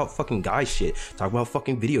 Talk about fucking guy shit. Talk about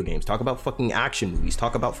fucking video games. Talk about fucking action movies.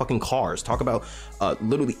 Talk about fucking cars. Talk about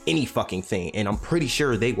literally any fucking thing. And I'm pretty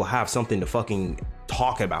sure they will have something to fucking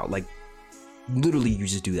talk about. Like, literally, you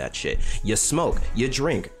just do that shit. You smoke. You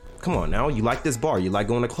drink. Come on now, you like this bar. You like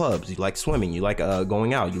going to clubs. You like swimming. You like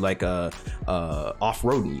going out. You like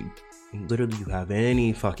off-roading. You literally, you have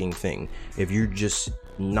any fucking thing. If you're just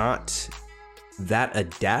not that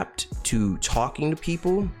adept to talking to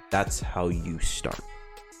people, that's how you start,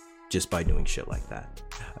 just by doing shit like that.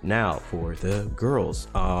 Now for the girls,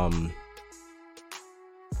 I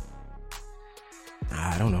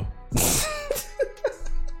don't know.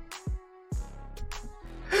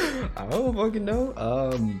 I don't fucking know.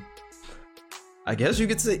 I guess you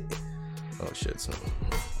could say, oh shit, so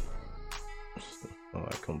oh,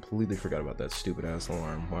 I completely forgot about that stupid ass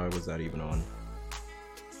alarm. Why was that even on?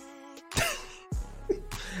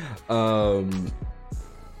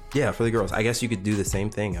 Yeah, for the girls, I guess you could do the same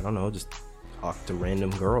thing. I don't know, just talk to random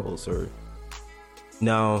girls, or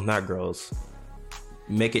no, not girls.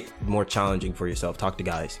 Make it more challenging for yourself. Talk to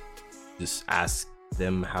guys. Just ask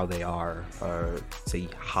them how they are, or say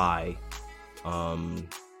hi.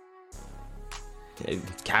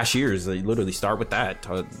 Cashiers, they literally start with that.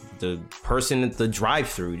 The person at the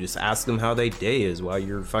drive-thru, just ask them how their day is while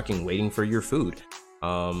you're fucking waiting for your food.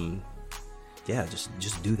 Yeah,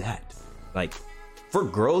 just do that. Like, for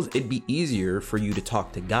girls, it'd be easier for you to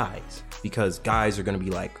talk to guys, because guys are gonna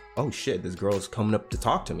be like, oh shit, this girl's coming up to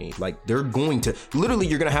talk to me. Like, they're going to, literally,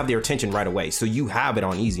 you're gonna have their attention right away, so you have it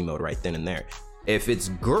on easy mode right then and there. If it's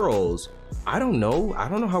girls, I don't know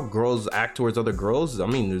how girls act towards other girls. I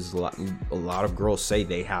mean, there's a lot of girls say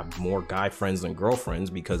they have more guy friends than girlfriends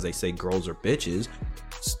because they say girls are bitches.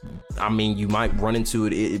 I mean, you might run into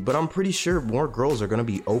it, but I'm pretty sure more girls are going to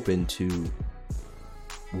be open to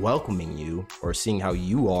welcoming you, or seeing how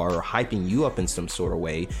you are, or hyping you up in some sort of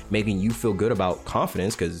way, making you feel good about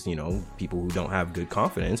confidence, because, you know, people who don't have good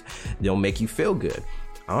confidence, they'll make you feel good.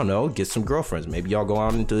 I don't know, get some girlfriends. Maybe y'all go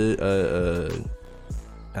out into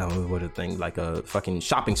I don't know what a thing, like a fucking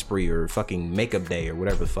shopping spree, or fucking makeup day, or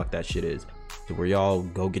whatever the fuck that shit is, to where y'all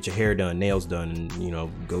go get your hair done, nails done, and, you know,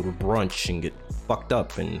 go to brunch and get fucked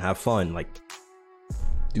up and have fun. Like,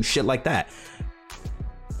 do shit like that.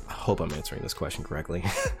 I hope I'm answering this question correctly.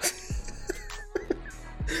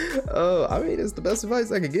 I mean, it's the best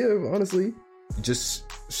advice I could give, honestly. Just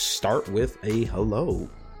start with a hello.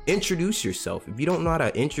 Introduce yourself. If you don't know how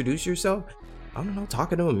to introduce yourself, I don't know,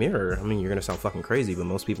 talk into a mirror. I mean, you're gonna sound fucking crazy, but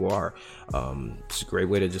most people are. It's a great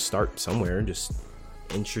way to just start somewhere. Just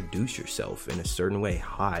introduce yourself in a certain way.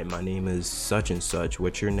 Hi, my name is such and such.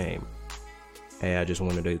 What's your name? Hey, I just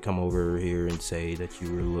wanted to come over here and say that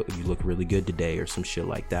you look really good today, or some shit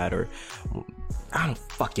like that. Or I don't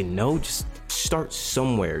fucking know. Just start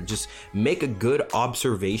somewhere. Just make a good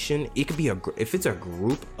observation. It could be if it's a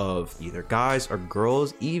group of either guys or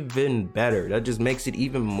girls, even better. That just makes it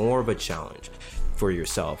even more of a challenge for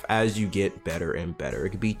yourself as you get better and better. It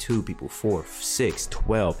could be 2 people, 4, 6,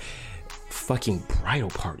 12. Fucking bridal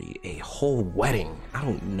party, a whole wedding. I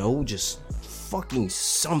don't know. Just fucking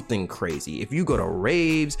something crazy. If you go to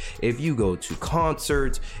raves, if you go to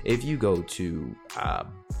concerts, if you go to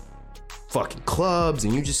fucking clubs,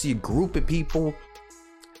 and you just see a group of people,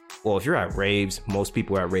 well, if you're at raves, most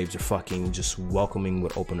people at raves are fucking just welcoming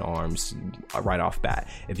with open arms right off bat.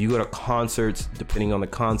 If you go to concerts, depending on the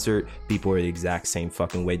concert, people are the exact same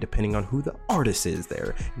fucking way, depending on who the artist is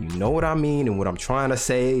there. You know what I mean and what I'm trying to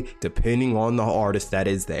say, depending on the artist that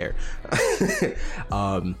is there.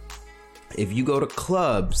 If you go to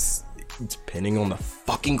clubs, depending on the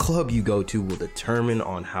fucking club you go to will determine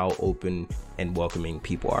on how open and welcoming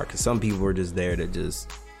people are. Because some people are just there to just,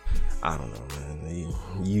 I don't know, man.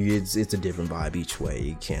 It's a different vibe each way.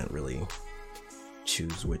 You can't really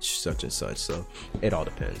choose which such and such. So it all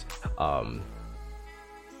depends. I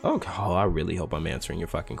really hope I'm answering your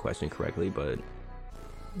fucking question correctly. But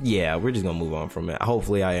yeah, we're just gonna move on from it.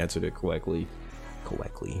 Hopefully I answered it correctly.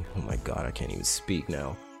 Oh my god, I can't even speak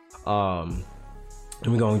now. And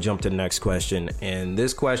we're going to jump to the next question, and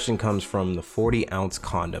this question comes from the 40-ounce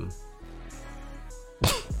condom.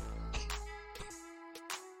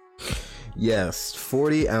 Yes,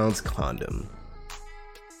 40-ounce condom.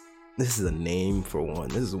 This is a name for one.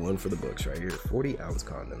 This is one for the books right here. 40-ounce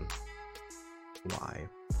condom. Why?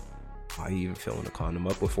 Why are you even filling a condom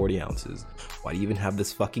up with 40 ounces? Why do you even have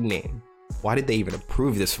this fucking name? Why did they even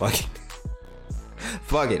approve this fucking...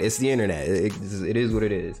 Fuck it, it's the internet. It is what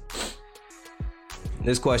it is.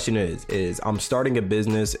 This question is I'm starting a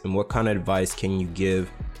business, and what kind of advice can you give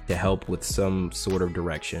to help with some sort of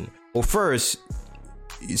direction? Well, first,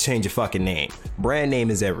 you change your fucking name. Brand name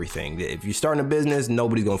is everything. If you're starting a business,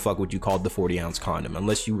 nobody's gonna fuck with you called the 40-ounce condom,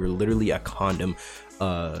 unless you were literally a condom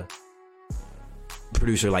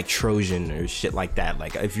producer like Trojan or shit like that.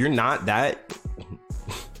 Like, if you're not that,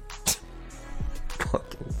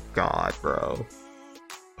 fucking God, bro.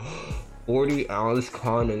 40-ounce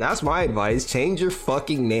condom. That's my advice. Change your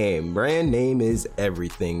fucking name. Brand name is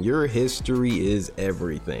everything. Your history is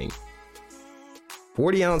everything.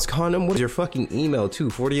 40-ounce condom. What is your fucking email too?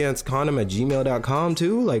 40ouncecondom@gmail.com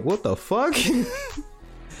too? Like, what the fuck?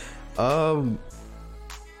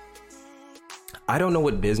 I don't know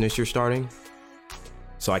what business you're starting,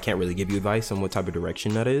 so I can't really give you advice on what type of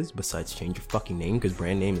direction that is, besides change your fucking name, because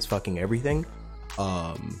brand name is fucking everything.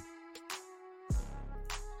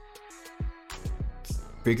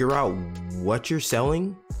 Figure out what you're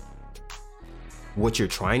selling, what you're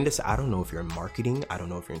trying to sell. I don't know if you're in marketing. I don't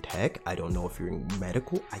know if you're in tech. I don't know if you're in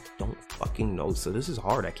medical. I don't fucking know. So this is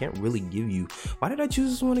hard. I can't really give you... Why did I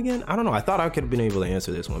choose this one again? I don't know. I thought I could have been able to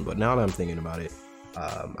answer this one, but now that I'm thinking about it,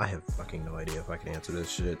 I have fucking no idea if I can answer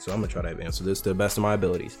this shit. So I'm gonna try to answer this to the best of my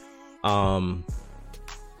abilities. To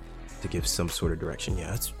give some sort of direction.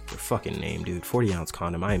 Yeah, that's your fucking name, dude. 40-ounce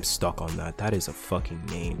condom. I am stuck on that. That is a fucking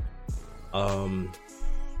name.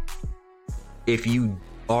 If you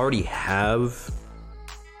already have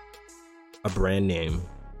a brand name,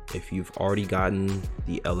 if you've already gotten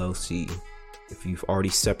the LLC, if you've already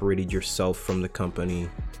separated yourself from the company,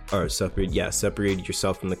 or separated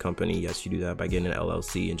yourself from the company, yes, you do that by getting an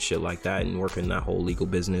LLC and shit like that and working that whole legal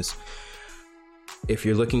business. If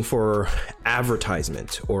you're looking for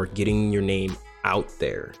advertisement or getting your name out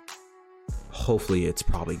there, hopefully it's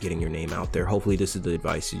probably getting your name out there. Hopefully this is the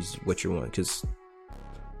advice, is what you want, because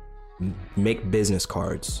make business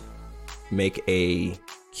cards, make a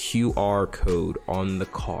QR code on the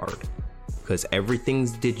card, because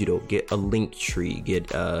everything's digital. Get a link tree, get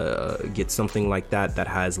something like that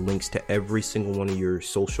has links to every single one of your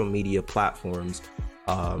social media platforms,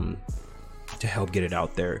 to help get it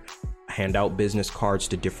out there. Hand out business cards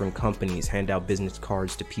to different companies, hand out business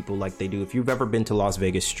cards to people like they do. If you've ever been to Las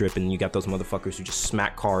Vegas Strip and you got those motherfuckers who just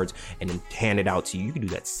smack cards and then hand it out to you, you can do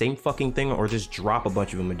that same fucking thing, or just drop a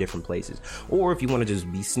bunch of them in different places. Or if you want to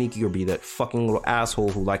just be sneaky or be that fucking little asshole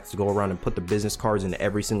who likes to go around and put the business cards into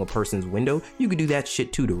every single person's window, you could do that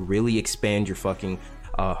shit too, to really expand your fucking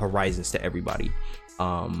horizons to everybody.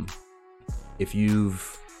 If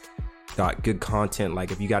you've got good content,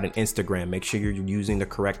 like if you got an Instagram, make sure you're using the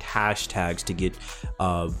correct hashtags to get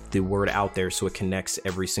the word out there so it connects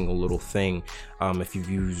every single little thing. If you've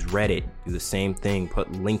used Reddit, do the same thing.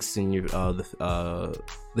 Put links in your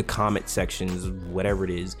the comment sections, whatever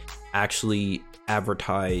it is. Actually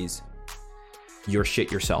advertise your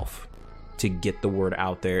shit yourself to get the word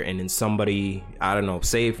out there. And then somebody, I don't know,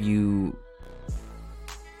 say if you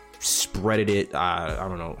spread your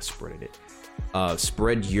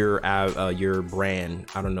brand,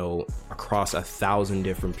 I don't know, across 1,000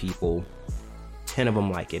 different people, 10 of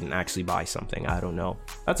them like it and actually buy something. I don't know.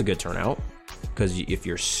 That's a good turnout, because if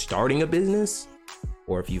you're starting a business,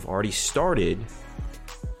 or if you've already started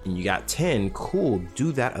and you got 10, cool,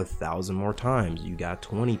 do that 1,000 more times. You got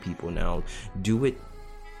 20 people now, do it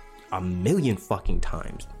 1,000,000 fucking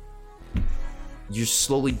times. You're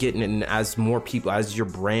slowly getting it, and as more people, as your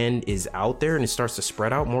brand is out there and it starts to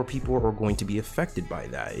spread out, more people are going to be affected by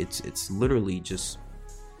that. It's literally just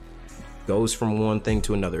goes from one thing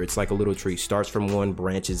to another. It's like a little tree, starts from one,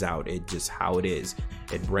 branches out. It just how it is.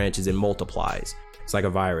 It branches and multiplies. It's like a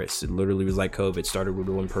virus. It literally was like COVID. Started with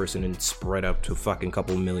one person and spread up to a fucking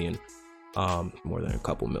couple million, more than a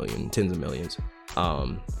couple million, tens of millions.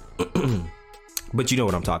 But you know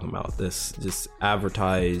what I'm talking about. This just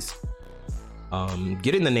advertise.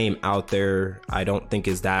 Getting the name out there, I don't think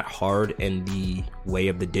is that hard in the way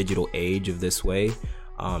of the digital age of this way.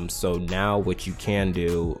 So now what you can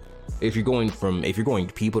do, if you're going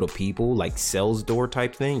people to people, like sales door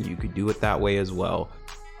type thing, you could do it that way as well.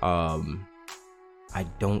 I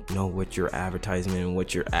don't know what your advertisement and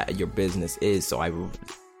what your business is, so I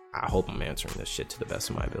hope I'm answering this shit to the best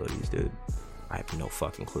of my abilities, dude. I have no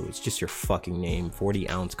fucking clue. It's just your fucking name.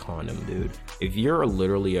 40-ounce condom, dude. If you're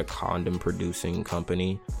literally a condom producing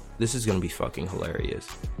company, this is gonna be fucking hilarious.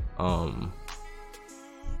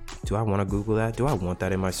 Do I want to Google that? Do I want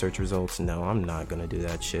that in my search results? No, I'm not gonna do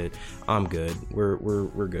that shit. I'm good.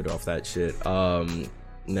 We're good off that shit.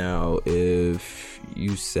 Now if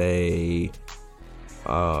you say,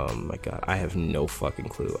 oh my god, I have no fucking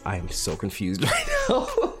clue. I am so confused right now.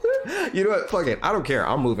 You know what? Fuck it. I don't care.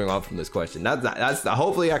 I'm moving on from this question. That's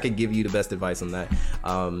hopefully I could give you the best advice on that.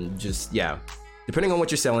 Just yeah. Depending on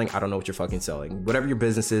what you're selling, I don't know what you're fucking selling. Whatever your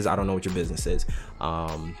business is, I don't know what your business is.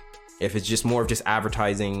 If it's just more of just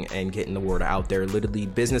advertising and getting the word out there, literally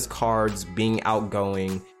business cards, being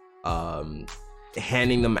outgoing,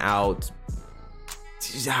 handing them out.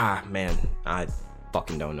 Man, I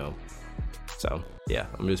fucking don't know. So yeah,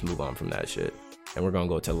 I'm just move on from that shit. And we're gonna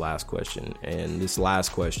go to the last question. And this last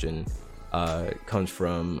question comes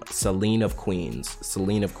from Celine of Queens.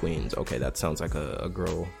 Celine of Queens. Okay, that sounds like a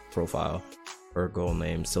girl profile or a girl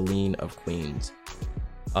name. Celine of Queens.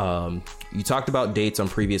 You talked about dates on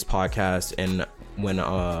previous podcasts, and when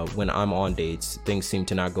I'm on dates, things seem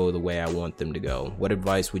to not go the way I want them to go. What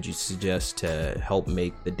advice would you suggest to help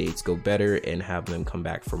make the dates go better and have them come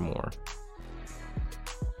back for more?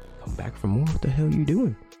 Come back for more? What the hell are you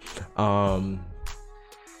doing?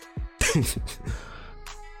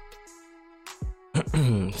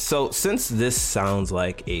 So since this sounds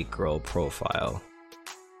like a girl profile,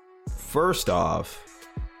 first off,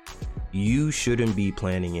 you shouldn't be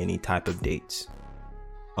planning any type of dates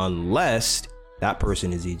unless that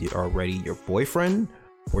person is either already your boyfriend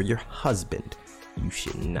or your husband. You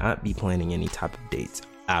should not be planning any type of dates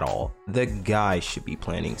at all. The guy should be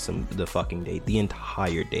planning the fucking date, the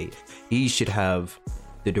entire date. He should have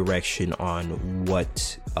the direction on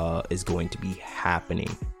what is going to be happening.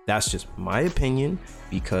 That's just my opinion,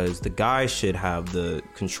 because the guy should have the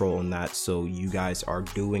control on that. So you guys are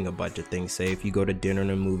doing a bunch of things. Say if you go to dinner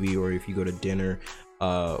and a movie, or if you go to dinner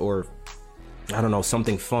or I don't know,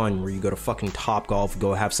 something fun where you go to fucking Topgolf,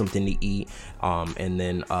 go have something to eat, and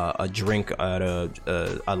then a drink at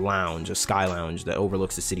a lounge, a sky lounge that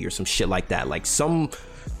overlooks the city or some shit like that. Like some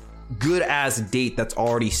good ass date that's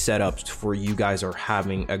already set up for you guys are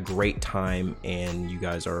having a great time and you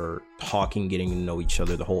guys are talking, getting to know each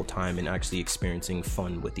other the whole time and actually experiencing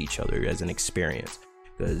fun with each other as an experience,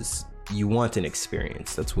 because you want an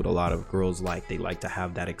experience. That's what a lot of girls like. They like to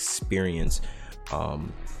have that experience.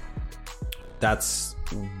 That's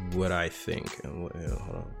what I think. Hold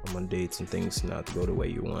on. I'm on dates and things not to go the way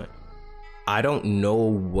you want. I don't know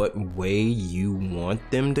what way you want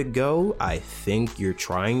them to go. I think you're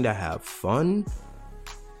trying to have fun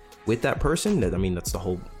with that person. I mean, that's the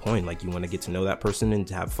whole point. Like, you want to get to know that person and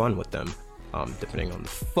to have fun with them. Depending on the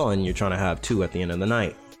fun you're trying to have too at the end of the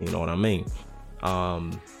night. You know what I mean?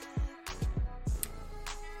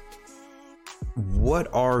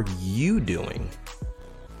 What are you doing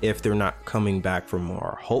if they're not coming back for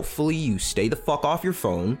more? Hopefully you stay the fuck off your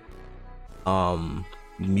phone.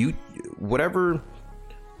 Mute whatever.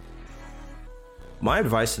 My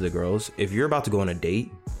advice to the girls, if you're about to go on a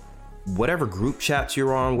date, whatever group chats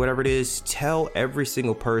you're on, whatever it is, tell every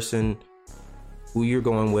single person who you're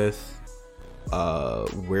going with,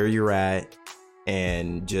 where you're at,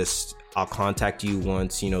 and just I'll contact you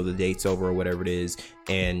once, you know, the date's over or whatever it is,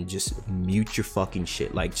 and just mute your fucking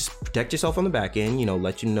shit. Like, just protect yourself on the back end, you know,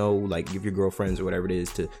 let you know, like, give your girlfriends or whatever it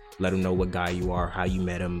is to let them know what guy you are, how you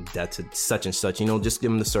met him, that's a such and such, you know, just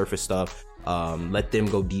give them the surface stuff. Let them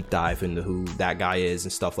go deep dive into who that guy is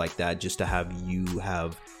and stuff like that, just to have you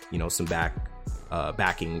have, you know, some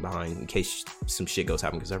backing behind in case some shit goes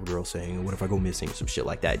happen, because every girl's saying, what if I go missing, some shit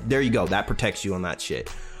like that. There you go, that protects you on that shit.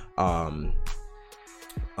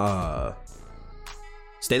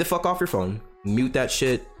 Stay the fuck off your phone, mute that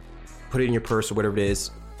shit, put it in your purse or whatever it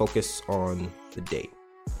is, focus on the date.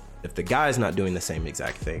 If the guy's not doing the same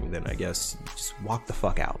exact thing, then I guess just walk the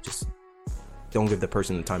fuck out. Just don't give the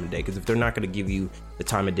person the time of day, because if they're not going to give you the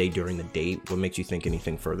time of day during the date, what makes you think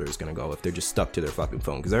anything further is going to go if they're just stuck to their fucking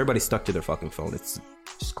phone? Because everybody's stuck to their fucking phone. It's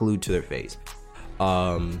just glued to their face.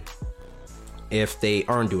 If they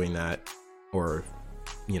aren't doing that, or,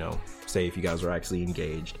 you know, say if you guys are actually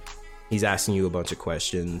engaged, he's asking you a bunch of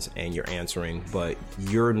questions and you're answering, but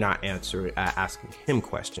you're not asking him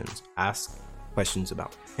questions. Ask questions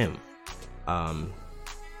about him.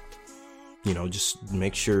 You know, just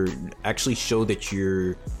make sure, actually show that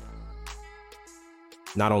you're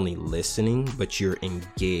not only listening, but you're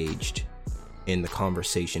engaged in the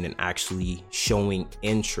conversation and actually showing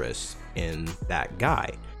interest in that guy.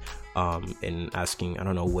 And asking, I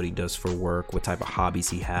don't know, what he does for work, what type of hobbies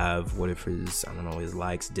he have, what if his, I don't know, his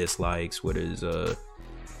likes, dislikes, what is,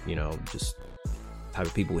 you know, just type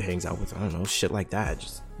of people he hangs out with, I don't know, shit like that.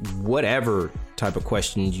 Just whatever type of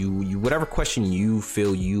question whatever question you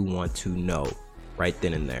feel you want to know, right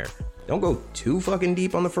then and there. Don't go too fucking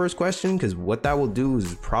deep on the first question, because what that will do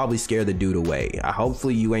is probably scare the dude away.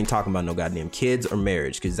 Hopefully you ain't talking about no goddamn kids or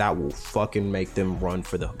marriage, because that will fucking make them run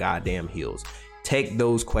for the goddamn hills. Take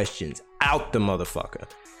those questions out the motherfucker.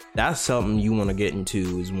 That's something you want to get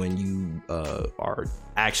into, is when you are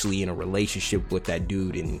actually in a relationship with that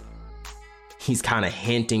dude and he's kind of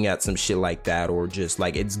hinting at some shit like that, or just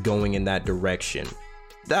like it's going in that direction.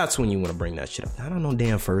 That's when you want to bring that shit up. I don't know,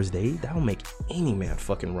 damn first date. That'll make any man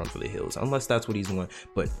fucking run for the hills, unless that's what he's doing.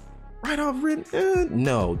 But right off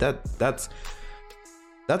no, that's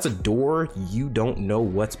a door you don't know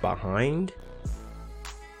what's behind.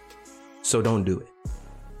 So don't do it.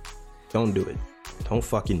 Don't do it. Don't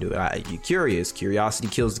fucking do it. You're curious. Curiosity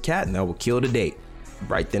kills the cat, and that will kill the date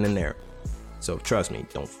right then and there. So trust me,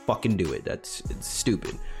 don't fucking do it. It's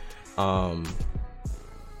stupid.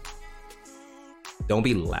 Don't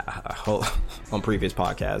be loud. On previous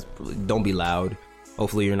podcasts, don't be loud.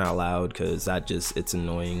 Hopefully you're not loud, because it's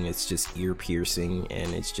annoying. It's just ear piercing,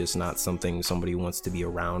 and it's just not something somebody wants to be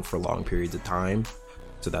around for long periods of time.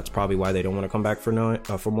 So that's probably why they don't want to come back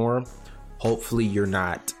for more. Hopefully you're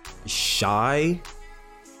not shy,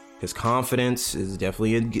 because confidence is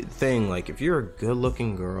definitely a good thing. Like, if you're a good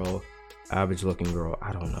looking girl, average looking girl,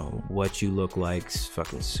 I don't know what you look like,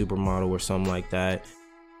 fucking supermodel or something like that,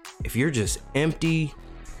 if you're just empty,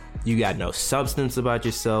 you got no substance about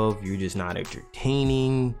yourself, you're just not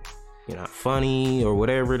entertaining, you're not funny, or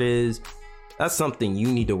whatever it is, that's something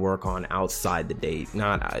you need to work on outside the date.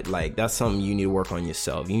 Not like, that's something you need to work on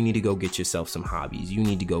yourself. You need to go get yourself some hobbies. You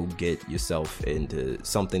need to go get yourself into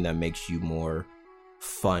something that makes you more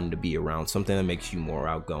fun to be around, something that makes you more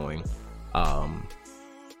outgoing.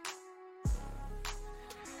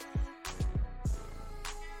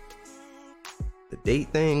 The date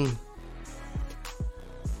thing,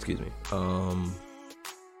 excuse me, what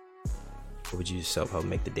would you yourself help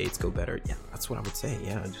make the dates go better? Yeah, that's what I would say.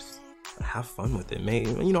 Yeah, just have fun with it,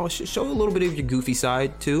 man. You know, show a little bit of your goofy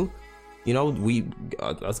side too. You know, we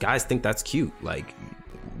us guys think that's cute. Like,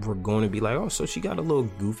 we're going to be like, oh, so she got a little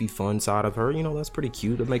goofy fun side of her, you know, that's pretty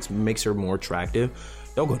cute. It makes her more attractive.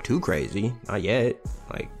 Don't go too crazy, not yet.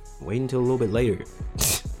 Like, wait until a little bit later.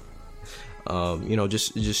 You know,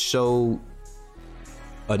 just show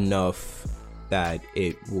enough that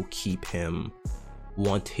it will keep him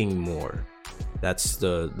wanting more. That's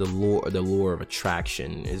the lure of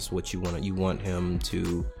attraction, is what you want. You want him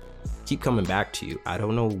to keep coming back to you. I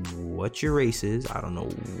don't know what your race is, I don't know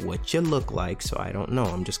what you look like, so I don't know.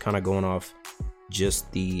 I'm just kind of going off just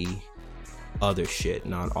the other shit,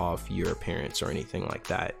 not off your appearance or anything like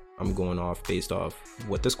that. I'm going off based off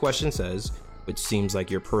what this question says, which seems like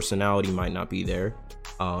your personality might not be there.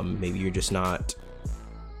 Maybe you're just not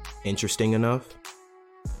interesting enough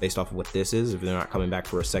based off of what this is, if they're not coming back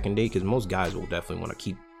for a second date, because most guys will definitely want to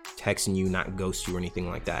keep texting you, not ghost you or anything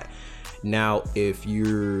like that. Now, if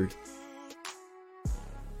you're,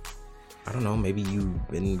 I don't know, maybe you've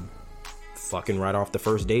been fucking right off the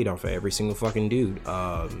first date off of every single fucking dude,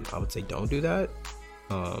 I would say don't do that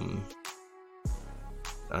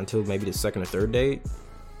until maybe the second or third date,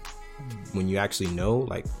 when you actually know.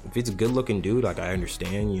 Like, if it's a good looking dude, like, I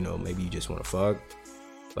understand, you know, maybe you just want to fuck,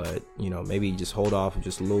 but, you know, maybe just hold off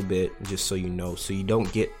just a little bit, just so you know, so you don't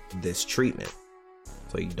get this treatment.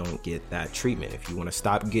 So you don't get that treatment. If you want to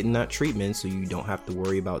stop getting that treatment, so you don't have to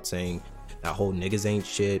worry about saying that whole niggas ain't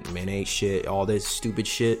shit, men ain't shit, all this stupid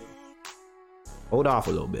shit, hold off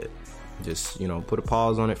a little bit. Just, you know, put a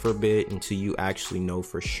pause on it for a bit until you actually know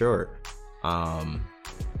for sure.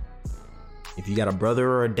 If you got a brother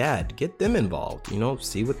or a dad, get them involved, you know,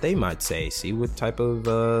 see what they might say, see what type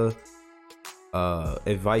of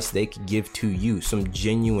advice they could give to you, some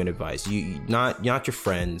genuine advice. You not your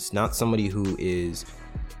friends, not somebody who is,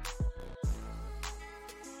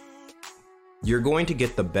 you're going to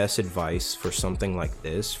get the best advice for something like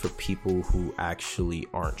this for people who actually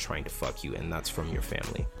aren't trying to fuck you, and that's from your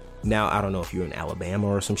family. Now, I don't know if you're in Alabama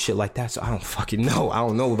or some shit like that, so I don't fucking know. I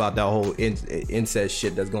don't know about that whole incest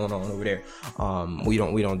shit that's going on over there. We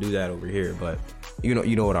don't do that over here, but you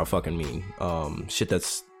know what I fucking mean. Shit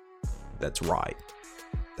that's right.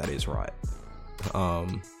 That is right.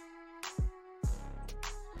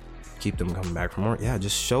 Keep them coming back for more. Yeah,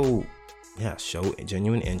 just show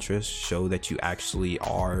genuine interest. Show that you actually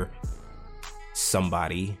are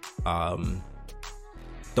somebody.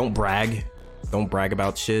 Don't brag. Don't brag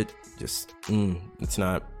about shit. Just it's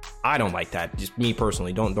not. I don't like that. Just me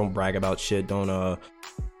personally. Don't brag about shit. Don't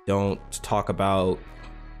talk about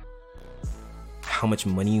how much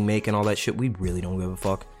money you make and all that shit. We really don't give a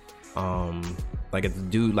fuck. Like, if the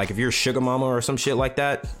dude, like, if you're a sugar mama or some shit like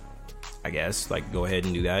that, I guess, like, go ahead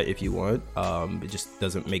and do that if you want. It just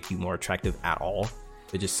doesn't make you more attractive at all.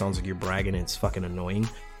 It just sounds like you're bragging and it's fucking annoying.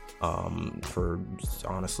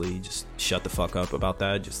 Honestly, just shut the fuck up about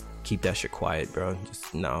that. Just keep that shit quiet, bro.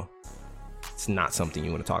 Just no, it's not something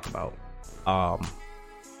you want to talk about.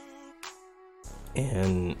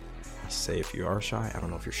 And say if you are shy, I don't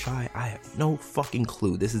know if you're shy. I have no fucking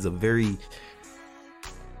clue. This is a very,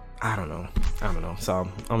 I don't know. So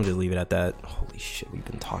I'm gonna just leave it at that. Holy shit, we've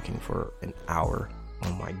been talking for an hour.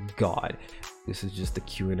 Oh my god, this is just the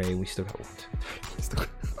Q&A. We still got 1, 2, 3.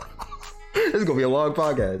 This is gonna be a long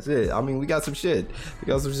podcast. Yeah, I mean, we got some shit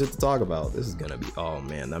to talk about. This is gonna be, oh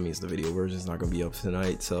man, that means the video version is not gonna be up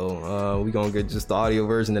tonight. So we gonna get just the audio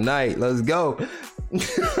version tonight. Let's go.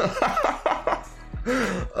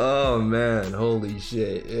 Oh man, holy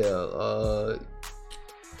shit. Yeah,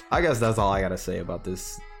 I guess that's all I gotta say about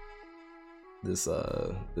this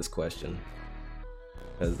question,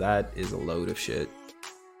 because that is a load of shit.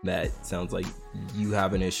 That sounds like you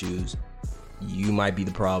having issues. You might be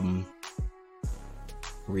the problem.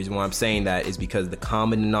 The reason why I'm saying that is because the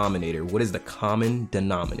common denominator. What is the common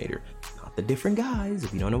denominator? Not the different guys.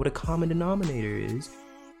 If you don't know what a common denominator is,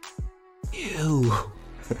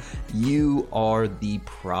 you are the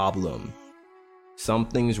problem.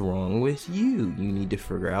 Something's wrong with you. You need to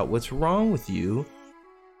figure out what's wrong with you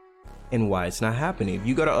and why it's not happening. If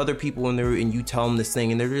you go to other people and you tell them this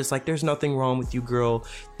thing and they're just like, there's nothing wrong with you, girl,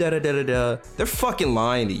 da da da da da, they're fucking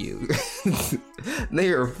lying to you. They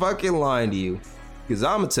are fucking lying to you, because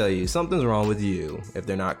I'm gonna tell you something's wrong with you if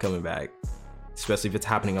they're not coming back, especially if it's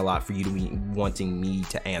happening a lot for you to be wanting me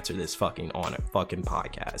to answer this fucking on a fucking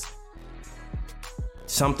podcast.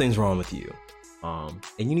 Something's wrong with you, and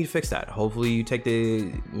you need to fix that. Hopefully you take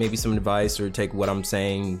maybe some advice, or take what I'm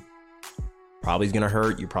saying. Probably is gonna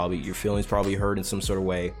hurt you. Your feelings probably hurt in some sort of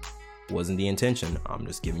way. Wasn't the intention. I'm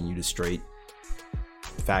just giving you the straight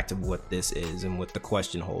fact of what this is and what the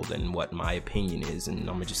question holds and what my opinion is, and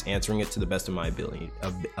I'm just answering it to the best of my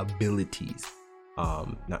abilities.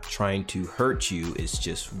 Not trying to hurt you. It's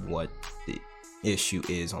just what the issue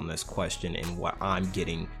is on this question and what I'm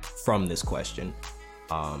getting from this question.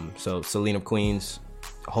 So Celine of Queens,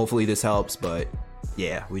 hopefully this helps, but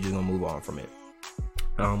yeah, we're just gonna move on from it.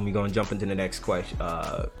 We're gonna jump into the next question,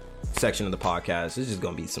 section of the podcast. This is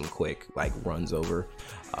gonna be some quick like runs over,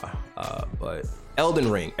 but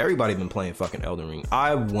Elden Ring. Everybody been playing fucking Elden Ring.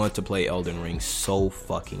 I want to play Elden Ring so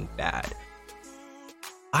fucking bad.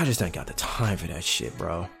 I just ain't got the time for that shit,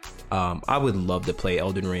 bro. I would love to play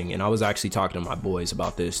Elden Ring, and I was actually talking to my boys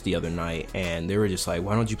about this the other night, and they were just like,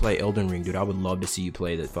 "Why don't you play Elden Ring, dude? I would love to see you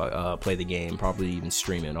play the game, probably even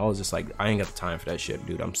stream it." I was just like, I ain't got the time for that shit,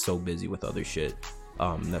 dude. I'm so busy with other shit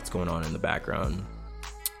that's going on in the background,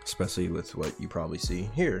 especially with what you probably see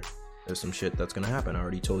here. There's some shit that's gonna happen. I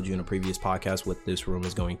already told you in a previous podcast what this room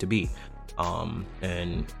is going to be,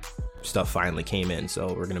 and stuff finally came in,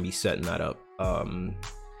 so we're gonna be setting that up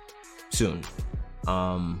soon.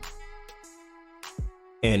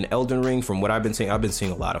 And Elden Ring, from what I've been seeing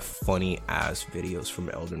a lot of funny ass videos from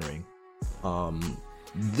Elden Ring.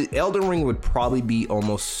 The Elden Ring would probably be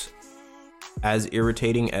almost as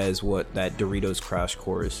irritating as what that Doritos Crash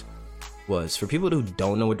Course was. For people who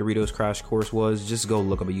don't know what Doritos Crash Course was, just go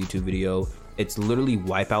look up a YouTube video. It's literally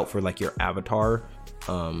Wipeout for like your avatar,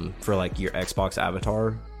 for like your Xbox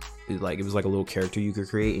avatar. It was like a little character you could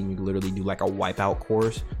create, and you literally do like a Wipeout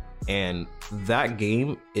course. And that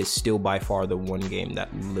game is still by far the one game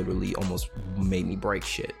that literally almost made me break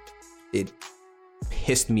shit. It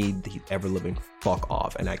pissed me the ever living fuck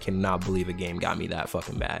off, and I cannot believe a game got me that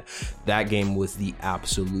fucking bad. That game was the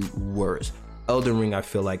absolute worst. Elden Ring, I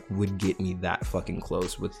feel like, would get me that fucking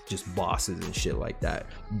close with just bosses and shit like that.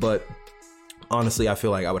 But honestly, I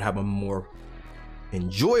feel like I would have a more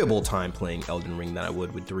enjoyable time playing Elden Ring than I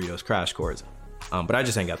would with Doritos Crash Course. But I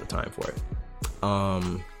just ain't got the time for it.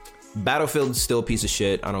 Battlefield's still a piece of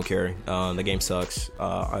shit. I don't care. The game sucks.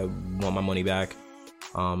 I want my money back.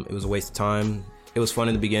 It was a waste of time. It was fun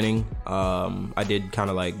in the beginning. I did kind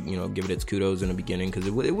of like, give it its kudos in the beginning, because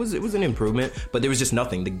it was an improvement, but there was just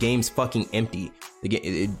nothing. The game's fucking empty. The game,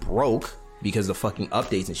 it broke because of fucking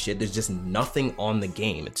updates and shit. There's just nothing on the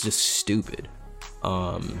game. It's just stupid.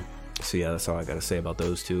 So yeah, that's all I gotta say about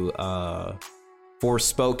those two.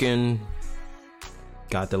 Forspoken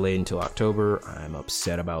got delayed until October. I'm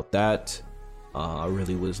upset about that. I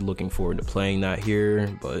really was looking forward to playing that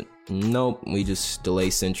here, but nope, we just delay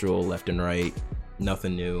Central left and right.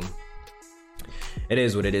 Nothing new. It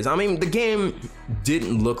is what it is. I mean, the game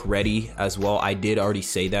didn't look ready as well. I did already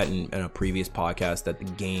say that in a previous podcast that the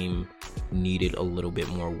game needed a little bit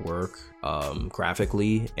more work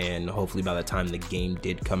graphically, and hopefully by the time the game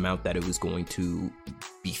did come out that it was going to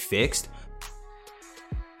be fixed.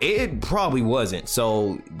 It probably wasn't,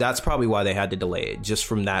 so that's probably why they had to delay it, just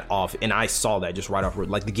from that off. And I saw that just right off.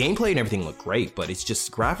 Like, the gameplay and everything looked great, but it's just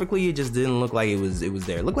graphically, it just didn't look like it was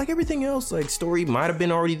there. It looked like everything else, like story might have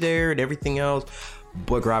been already there and everything else,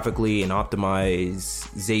 but graphically and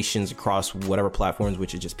optimizations across whatever platforms,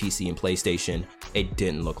 which is just PC and PlayStation, it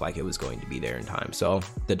didn't look like it was going to be there in time. So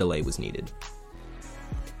the delay was needed.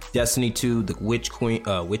 Destiny 2, the Witch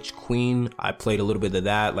Queen. I played a little bit of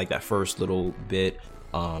that, like that first little bit.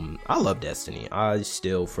 I love Destiny. I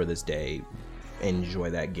still, for this day, enjoy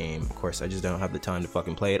that game. Of course, I just don't have the time to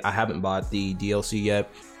fucking play it. I haven't bought the DLC yet,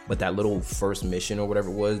 but that little first mission or whatever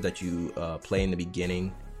it was that you play in the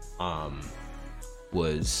beginning,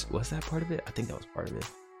 was that part of it? I think that was part of it.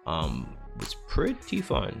 Was pretty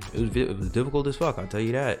fun. It was difficult as fuck, I'll tell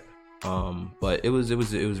you that. But it was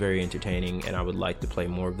very entertaining, and I would like to play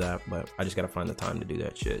more of that, but I just gotta find the time to do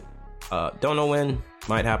that shit. Don't know when.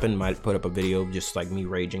 Might happen. Might put up a video just like me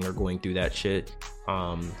raging or going through that shit.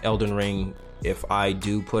 Elden Ring, if I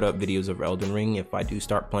do put up videos of Elden Ring, if I do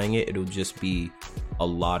start playing it, it'll just be a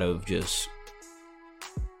lot of just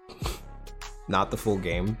not the full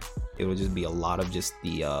game. It will just be a lot of just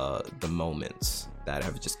the moments that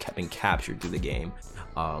have just been captured through the game,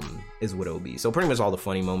 is what it will be. So pretty much all the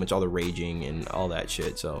funny moments, all the raging and all that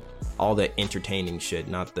shit. So all the entertaining shit,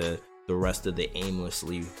 not the rest of the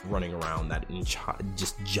aimlessly running around that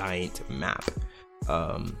just giant map.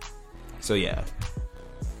 So yeah,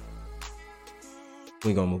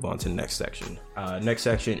 we're gonna move on to the next section. Next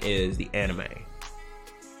section is the anime.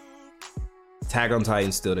 Attack on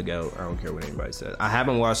Titan still to go. I don't care what anybody says. I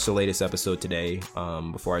haven't watched the latest episode today.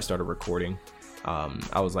 Before I started recording,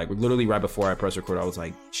 I was like, literally right before I press record, I was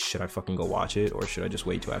like, should I fucking go watch it or should I just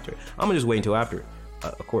wait till after? I'm gonna just wait until after,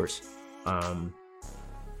 of course.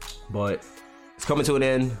 But it's coming to an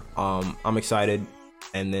end. I'm excited.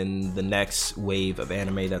 And then the next wave of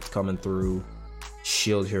anime that's coming through,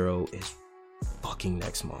 Shield Hero, is fucking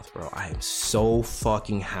next month, bro. I am so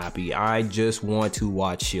fucking happy. I just want to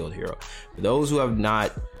watch Shield Hero. For those who have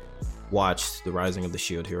not watched The Rising of the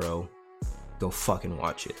Shield Hero, go fucking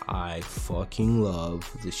watch it. I fucking love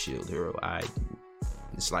the Shield Hero.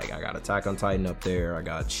 It's like I got Attack on Titan up there, I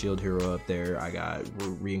got Shield Hero up there, I got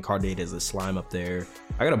Reincarnated as a Slime up there.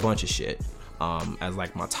 I got a bunch of shit as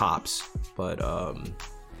like my tops, but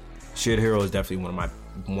Shield Hero is definitely one of my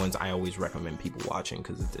ones I always recommend people watching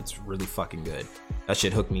because it's really fucking good. That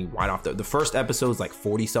shit hooked me right off the first episode is like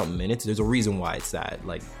 40 something minutes. There's a reason why it's that.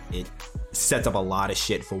 Like, it sets up a lot of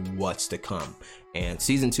shit for what's to come. And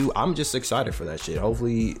season 2, I'm just excited for that shit.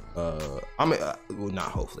 Hopefully,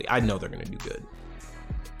 not hopefully, I know they're gonna do good.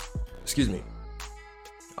 Excuse me.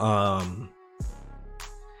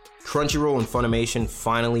 Crunchyroll and Funimation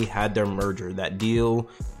finally had their merger. That deal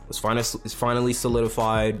is finally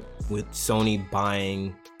solidified with Sony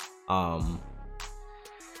buying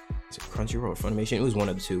is it Crunchyroll or Funimation? It was one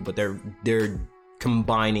of the two, but they're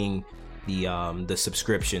combining the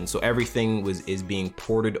subscription, so everything is being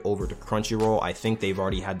ported over to Crunchyroll. I think they've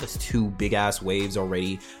already had this 2 big ass waves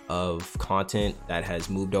already of content that has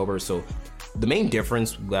moved over. So the main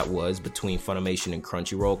difference that was between Funimation and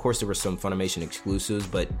Crunchyroll, of course there were some Funimation exclusives,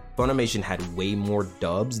 but Funimation had way more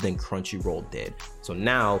dubs than Crunchyroll did. So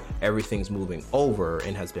now everything's moving over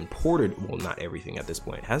and has been ported. Well, not everything at this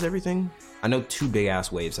point. Has everything? I know 2 big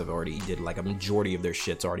ass waves have already did like a majority of their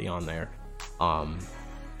shit's already on there.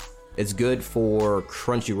 It's good for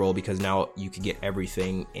Crunchyroll because now you can get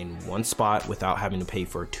everything in one spot without having to pay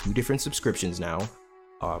for 2 different subscriptions now.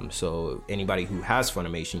 So anybody who has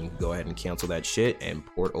Funimation, you can go ahead and cancel that shit and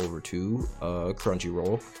port over to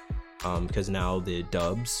Crunchyroll, because now the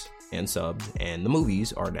dubs and subs and the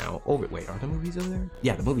movies are now over. Wait, are the movies over there?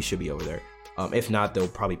 Yeah, the movies should be over there. If not, they'll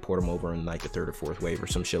probably port them over in like the 3rd or 4th wave or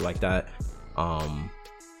some shit like that.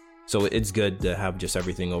 So it's good to have just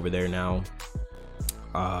everything over there now.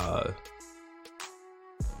 I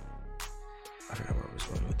forgot where I was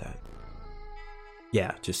going with that.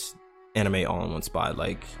 Yeah, just anime all in one spot.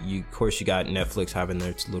 Like, of course you got Netflix having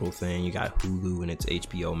its little thing, you got Hulu and its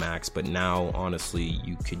HBO Max, but now honestly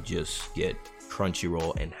you could just get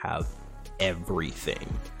Crunchyroll and have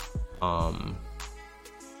everything.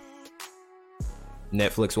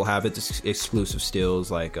 Netflix will have its exclusive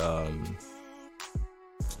stills, like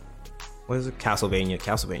what is it? Castlevania.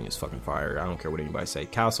 Castlevania is fucking fire. I don't care what anybody say.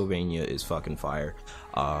 Castlevania is fucking fire.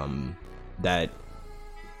 That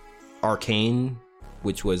Arcane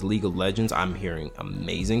which was League of Legends. I'm hearing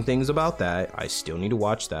amazing things about that. I still need to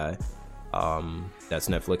watch that. That's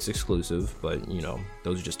Netflix exclusive, but you know,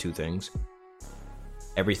 those are just two things.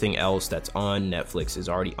 Everything else that's on Netflix is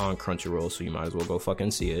already on Crunchyroll, so you might as well go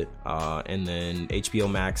fucking see it. And then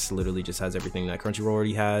HBO Max literally just has everything that Crunchyroll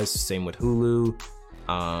already has. Same with Hulu.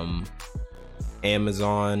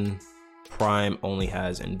 Amazon Prime only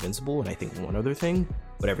has Invincible and I think one other thing,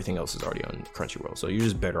 but everything else is already on Crunchyroll. So you're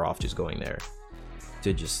just better off just going there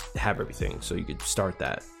to just have everything so you could start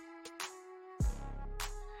that.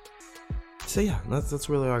 So yeah, that's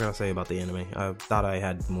really all I gotta say about the anime. I thought I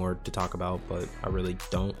had more to talk about, but I really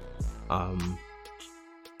don't.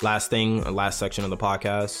 Last section of the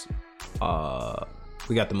podcast,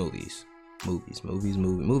 we got the movies and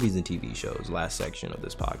TV shows. Last section of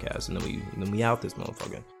this podcast, and then we out this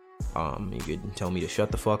motherfucker. You could tell me to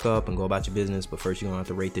shut the fuck up and go about your business, but first you're gonna have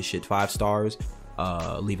to rate this shit 5 stars.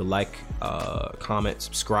 Leave a like, comment,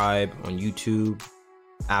 subscribe on YouTube,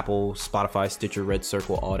 Apple, Spotify, Stitcher, Red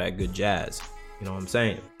Circle, all that good jazz. You know what I'm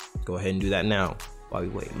saying? Go ahead and do that now while we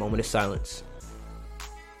wait. Moment of silence.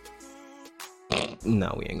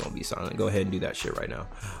 No, we ain't gonna be silent. Go ahead and do that shit right now.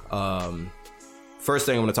 First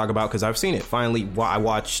thing I'm gonna talk about, because I've seen it finally. I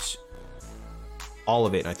watched all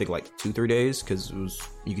of it in I think like 2-3 days, because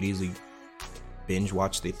you could easily binge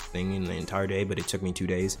watch the thing in the entire day, but it took me 2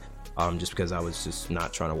 days, just because I was just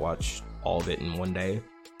not trying to watch all of it in one day.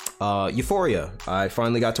 Euphoria. I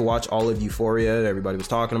finally got to watch all of Euphoria. Everybody was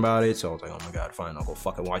talking about it, so I was like, oh my god, fine, I'll go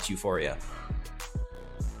fucking watch Euphoria.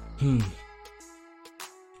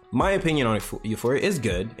 My opinion on Euphoria is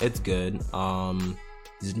good. It's good.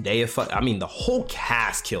 Zendaya, I mean, the whole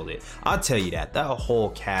cast killed it. I'll tell you that. That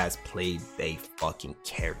whole cast played they fucking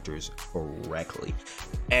characters correctly.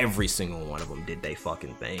 Every single one of them did they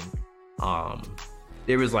fucking thing.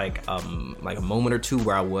 There was like a moment or two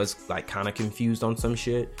where I was like kind of confused on some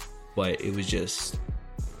shit, but it was just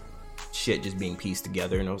shit just being pieced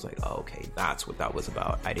together, and I was like, oh, okay, that's what that was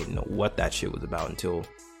about. I didn't know what that shit was about until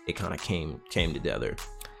it kind of came together.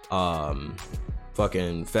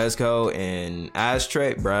 Fucking Fezco and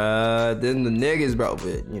Ashtray, bruh. Then the niggas, bro.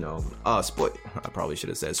 But you know, I probably should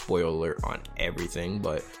have said spoiler alert on everything,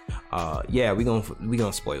 but yeah, we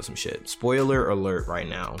gonna spoil some shit. Spoiler alert right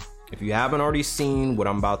now. If you haven't already seen what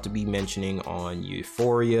I'm about to be mentioning on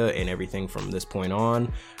Euphoria and everything from this point on,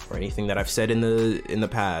 or anything that I've said in the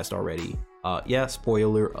past already, yeah,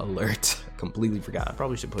 spoiler alert. Completely forgot. I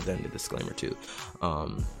probably should put that in the disclaimer too.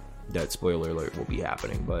 That spoiler alert will be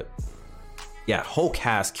happening, but yeah, whole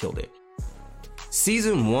cast killed it.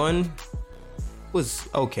 Season 1 was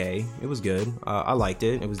okay. It was good. I liked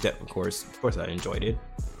it. It was of course I enjoyed it.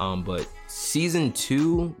 But season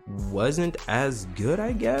 2 wasn't as good,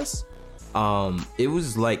 I guess. It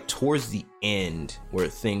was like towards the end where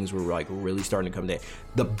things were like really starting to come down.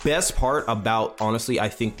 The best part about, honestly, I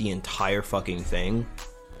think the entire fucking thing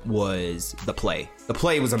was the play. The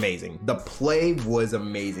play was amazing.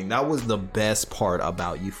 That was the best part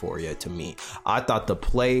about Euphoria to me. I thought the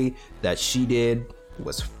play that she did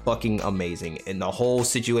was fucking amazing, and the whole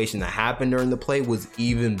situation that happened during the play was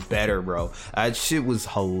even better, bro. That shit was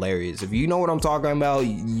hilarious. If you know what I'm talking about,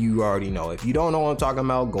 you already know. If you don't know what I'm talking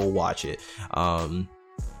about, go watch it.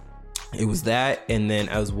 It was that, and then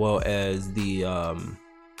as well as the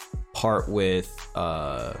part with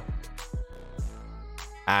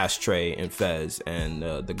Ashtray and Fez and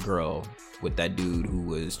the girl with that dude who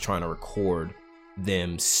was trying to record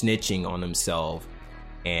them snitching on themselves,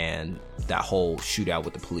 and that whole shootout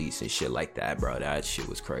with the police and shit like that, bro. That shit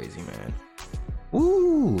was crazy, man.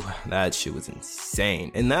 Ooh, that shit was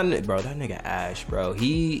insane. And that nigga Ash, bro,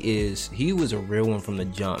 he was a real one from the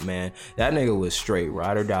jump, man. That nigga was straight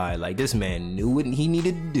ride or die. Like, this man knew what he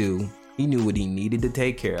needed to do. He knew what he needed to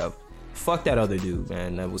take care of. Fuck that other dude,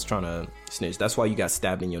 man, that was trying to snitch. That's why you got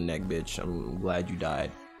stabbed in your neck, bitch. I'm glad you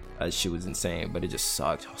died. That shit was insane, but it just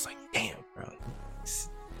sucked. I was like, damn, bro.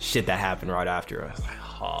 Shit that happened right after. I was like,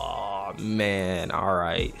 oh man, all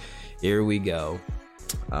right, here we go.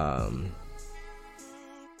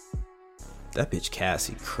 That bitch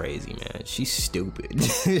Cassie crazy, man. She's stupid.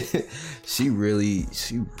 she really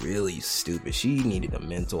stupid. She needed a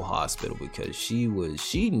mental hospital because she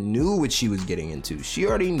knew what she was getting into. She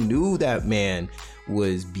already knew that man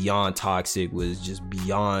was beyond toxic, was just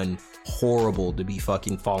beyond horrible to be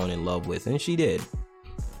fucking falling in love with, and she did.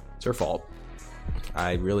 It's her fault.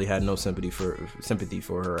 I really had no sympathy for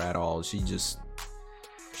her at all. She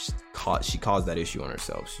caused that issue on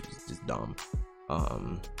herself. She's just dumb.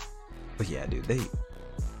 But yeah, dude,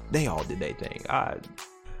 they all did their thing. I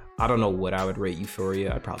don't know what I would rate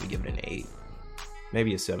Euphoria. I'd probably give it an 8,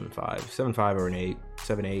 maybe a 7.5 or an 8,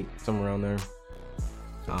 7, 8, somewhere around there.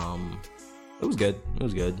 It was good. It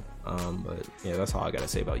was good. But yeah, that's all I gotta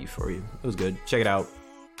say about Euphoria. It was good. Check it out.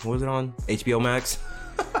 What was it on? HBO Max?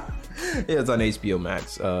 Yeah, it's on HBO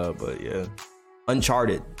Max. But yeah.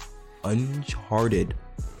 Uncharted.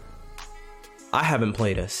 I haven't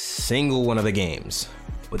played a single one of the games,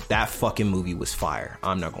 but that fucking movie was fire.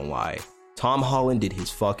 I'm not gonna lie. Tom Holland did his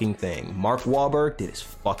fucking thing. Mark Wahlberg did his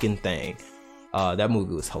fucking thing. That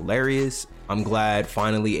movie was hilarious. I'm glad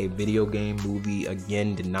finally a video game movie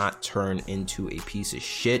again did not turn into a piece of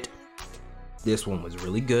shit. This one was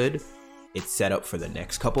really good. It's set up for the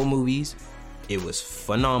next couple movies. It was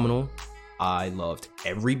phenomenal. I loved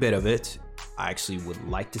every bit of it. I actually would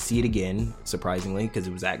like to see it again, surprisingly, because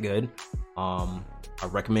it was that good. I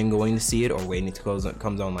recommend going to see it or waiting until it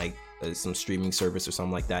comes on like some streaming service or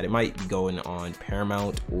something like that. It might be going on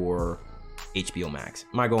Paramount or HBO Max.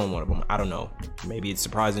 It might go on one of them. I don't know. Maybe it's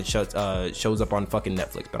surprising shows up on fucking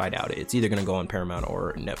Netflix, but I doubt it. It's either gonna go on Paramount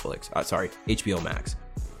or Netflix. HBO Max.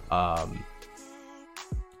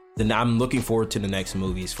 Then I'm looking forward to the next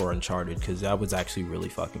movies for Uncharted because that was actually really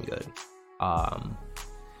fucking good.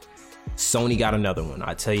 Sony got another one.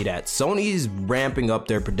 I tell you that. Sony's ramping up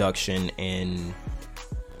their production in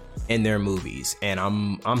their movies, and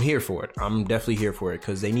I'm here for it. I'm definitely here for it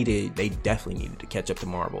because they definitely needed to catch up to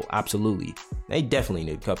Marvel. Absolutely, they definitely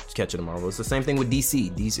need to catch up to Marvel. It's the same thing with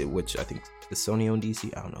DC, which I think does Sony own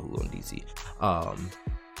DC? I don't know who owns DC.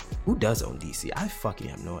 Who does own DC? I fucking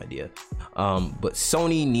have no idea. But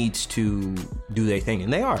Sony needs to do their thing,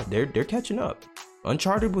 and they're catching up.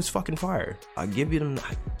 Uncharted was fucking fire. I give them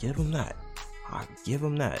that.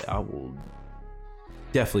 I will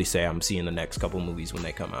definitely say I'm seeing the next couple movies when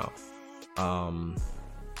they come out. I'm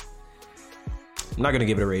not gonna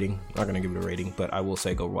give it a rating. But I will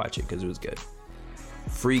say go watch it because it was good.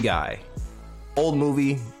 Free Guy, old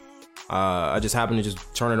movie. I just happened to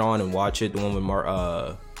just turn it on and watch it. The one with Mark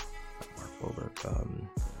Wahlberg,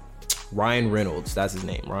 Ryan Reynolds. That's his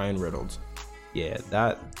name, Ryan Reynolds. Yeah,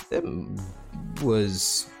 that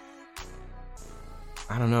was.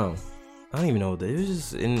 I don't know. I don't even know. It was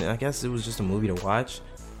just, I guess it was just a movie to watch.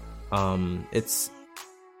 It's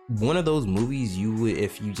one of those movies you would,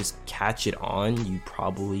 if you just catch it on, you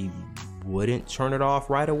probably wouldn't turn it off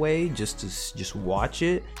right away just to watch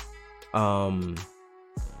it.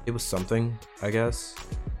 It was something, I guess.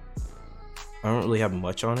 I don't really have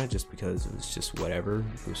much on it just because it was just whatever.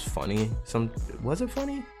 It was funny. Was it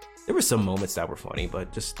funny? There were some moments that were funny,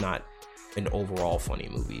 but just not an overall funny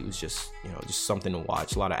movie. It was just, just something to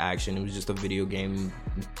watch. A lot of action. It was just a video game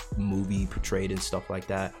movie portrayed and stuff like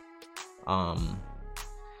that.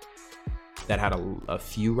 That had a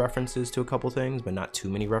few references to a couple things, but not too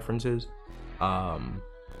many references. Oh,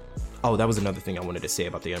 that was another thing I wanted to say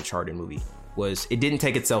about the Uncharted movie, was it didn't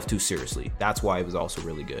take itself too seriously. That's why it was also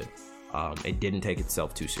really good. It didn't take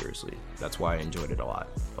itself too seriously. That's why I enjoyed it a lot.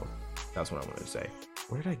 So that's what I wanted to say.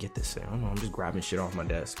 Where did I get this thing? I don't know. I'm just grabbing shit off my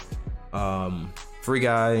desk. Free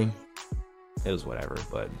Guy. It was whatever,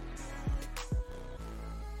 but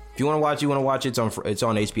if you want to watch it. It's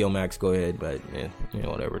on HBO Max. Go ahead, but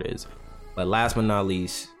whatever it is. But last but not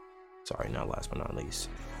least,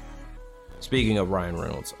 speaking of Ryan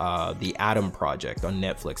Reynolds, the Adam Project on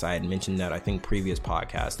Netflix. I had mentioned that I think previous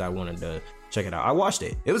podcast. I wanted to check it out. I watched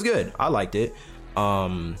it. It was good. I liked it.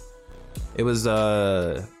 It was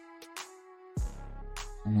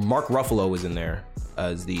Mark Ruffalo was in there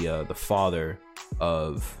as the father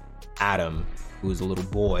of Adam, who is a little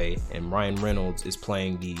boy, and Ryan Reynolds is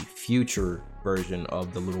playing the future version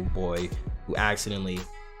of the little boy who accidentally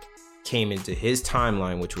came into his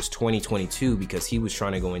timeline, which was 2022, because he was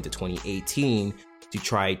trying to go into 2018 to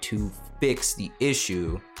try to fix the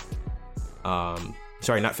issue.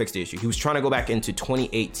 Sorry, not fix the issue. He was trying to go back into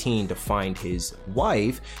 2018 to find his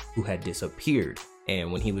wife who had disappeared.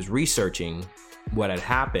 And when he was researching what had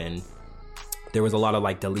happened, there was a lot of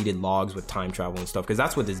like deleted logs with time travel and stuff, because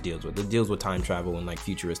that's what this deals with. It deals with time travel and like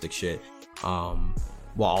futuristic shit, while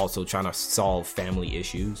also trying to solve family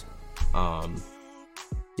issues.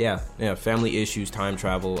 Yeah, family issues, time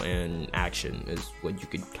travel, and action is what you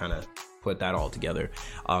could kind of put that all together.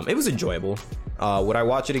 It was enjoyable. Would I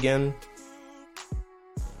watch it again?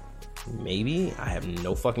 Maybe. I have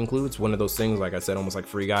no fucking clue. It's one of those things, like I said, almost like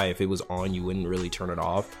Free Guy. If it was on, you wouldn't really turn it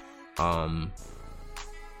off.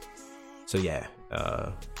 So yeah,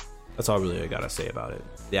 that's all really I gotta say about it.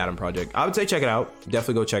 The Adam Project. I would say check it out.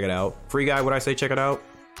 Definitely go check it out. Free Guy, would I say check it out?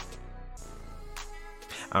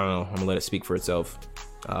 I don't know. I'm gonna let it speak for itself.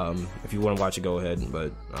 If you want to watch it, go ahead,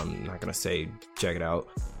 but I'm not gonna say check it out.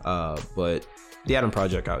 But the Adam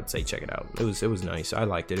Project, I would say check it out. It was nice. I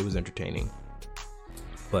liked it. It was entertaining.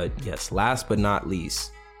 But yes, last but not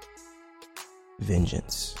least,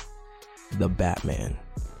 Vengeance, The Batman.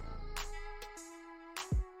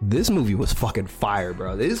 This movie was fucking fire,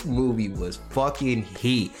 bro. This movie was fucking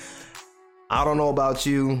heat. I don't know about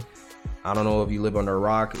you. I don't know if you live under a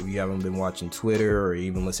rock, if you haven't been watching Twitter or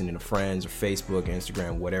even listening to friends or Facebook,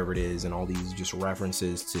 Instagram, whatever it is, and all these just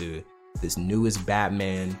references to this newest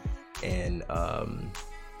Batman and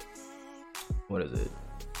what is it?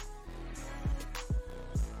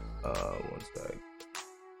 One sec.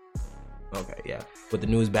 Okay, yeah, with the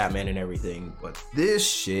newest Batman and everything, but this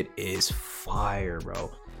shit is fire, bro.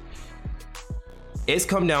 It's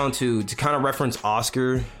come down to kind of reference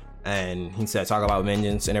Oscar, and he said talk about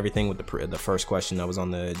vengeance and everything with the first question that was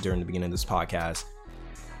on during the beginning of this podcast.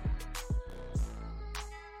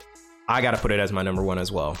 I gotta put it as my number one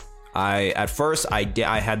as well. At first I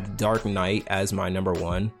had The Dark Knight as my number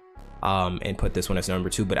one, and put this one as number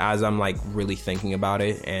two, but as I'm like really thinking about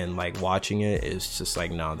it and like watching it, it's just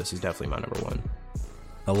like, no, this is definitely my number one.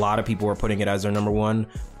 A lot of people are putting it as their number one.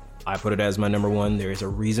 I put it as my number one. There is a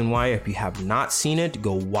reason why. If you have not seen it,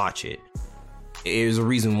 go watch it. There's a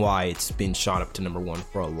reason why it's been shot up to number one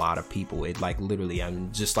for a lot of people. It like literally,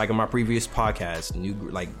 I'm just like on my previous podcast,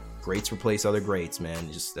 greats replace other greats,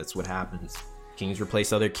 man. Just that's what happens. Kings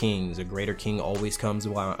replace other kings. A greater king always comes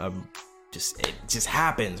around. It just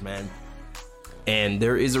happens, man. And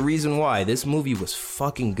there is a reason why. This movie was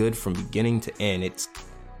fucking good from beginning to end. It's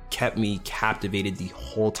kept me captivated the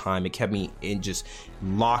whole time. It kept me just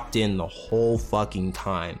locked in the whole fucking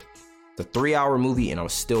time. It's a 3-hour movie and I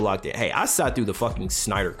was still locked in. Hey, I sat through the fucking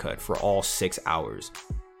Snyder Cut for all 6 hours.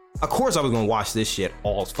 Of course I was gonna watch this shit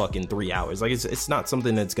all fucking 3 hours. Like it's not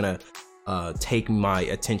something that's gonna take my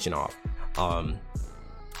attention off.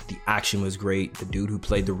 The action was great. The dude who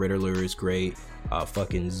played the Riddler is great.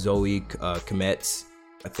 Fucking Zoe Kravitz.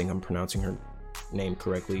 I think I'm pronouncing her name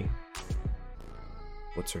correctly.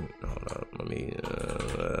 What's her? Hold on, let me.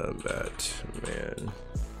 Batman.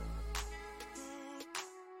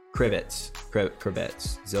 Kravitz.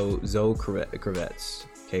 Zoe Kravitz. Kravitz.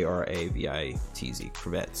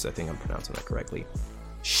 Kravitz. I think I'm pronouncing that correctly.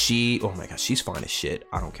 Oh my gosh, she's fine as shit.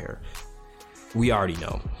 I don't care. We already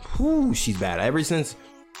know. Whew, she's bad. Ever since.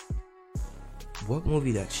 What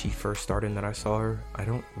movie that she first starred in that I saw her? I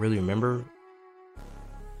don't really remember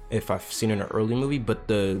if I've seen an early movie, but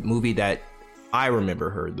the movie that I remember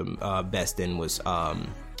her the best in was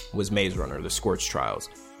Maze Runner, The Scorch Trials.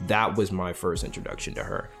 That was my first introduction to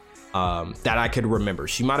her. That I could remember.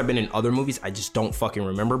 She might have been in other movies. I just don't fucking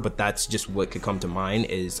remember, but that's just what could come to mind.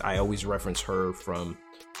 Is I always reference her from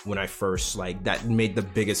when I first, like, that made the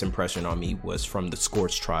biggest impression on me was from The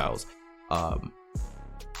Scorch Trials.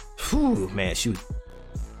 Man, she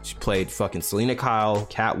played fucking Selena Kyle,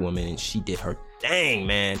 Catwoman, and she did her thing,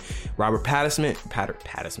 man. Robert Pattinson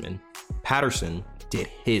did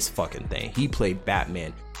his fucking thing. He played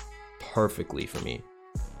Batman perfectly for me.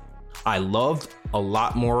 I loved a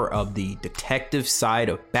lot more of the detective side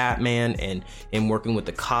of Batman and working with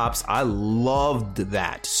the cops. I loved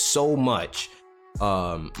that so much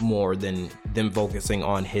more than them focusing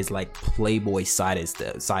on his like playboy side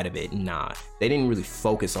of it. Nah, they didn't really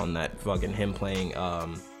focus on that. Fucking him playing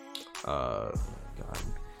God,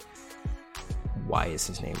 why is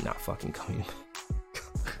his name not fucking coming?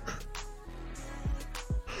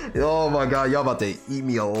 Oh my god, y'all about to eat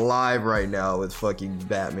me alive right now with fucking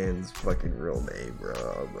Batman's fucking real name, bro.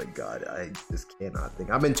 Oh my god, I just cannot think.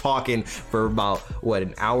 I've been talking for about, what,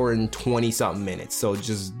 an hour and 20 something minutes, so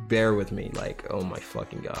just bear with me. Like, oh my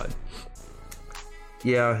fucking god.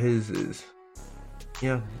 Yeah, his is...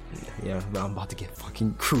 Yeah, I'm about to get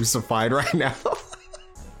fucking crucified right now.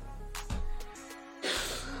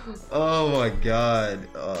 Oh my god.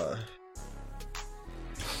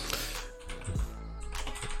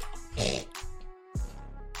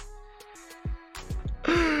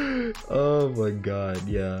 Oh my god,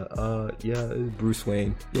 yeah. It's Bruce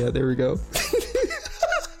Wayne. Yeah, there we go.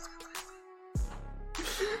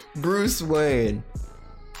 Bruce Wayne.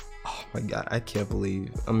 Oh my god, I can't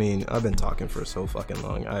believe. I mean, I've been talking for so fucking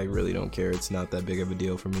long. I really don't care. It's not that big of a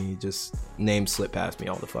deal for me. Just names slip past me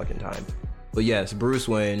all the fucking time. But yes, Bruce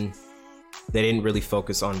Wayne. They didn't really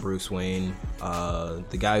focus on Bruce Wayne.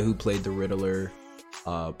 The guy who played the Riddler,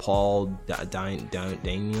 Paul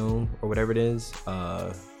Dano or whatever it is,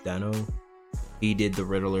 Dano, he did the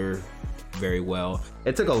Riddler very well.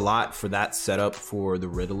 It took a lot for that setup for the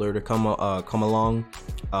Riddler to come along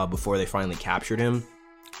before they finally captured him,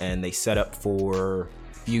 and they set up for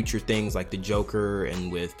future things like the Joker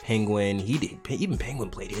and with Penguin. Even Penguin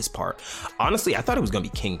played his part. Honestly, I thought it was gonna be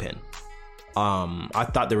Kingpin. I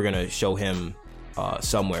thought they were gonna show him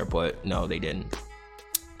somewhere, but no, they didn't.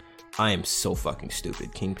 I am so fucking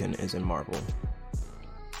stupid. Kingpin is in Marvel.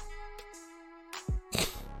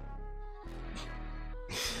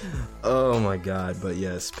 Oh my god, but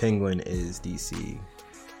yes, Penguin is DC.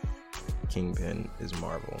 Kingpin is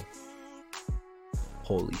Marvel.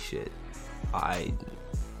 Holy shit. I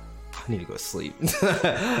need to go sleep.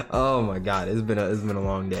 Oh my god, it's been a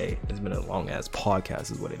long day. It's been a long ass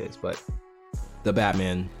podcast is what it is, but the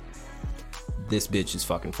Batman, this bitch is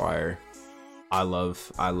fucking fire. I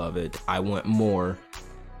love it. I want more.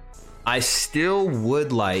 I still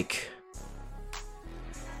would like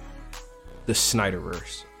the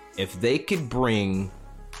Snyderverse. If they could bring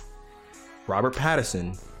Robert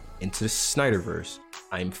Pattinson into the Snyderverse,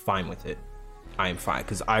 I'm fine with it. I am fine,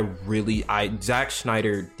 because Zack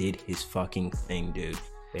Snyder did his fucking thing, dude.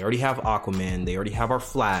 They already have Aquaman, they already have our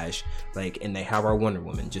Flash, and they have our Wonder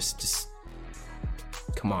Woman. Just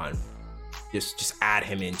come on. Just add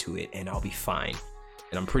him into it and I'll be fine.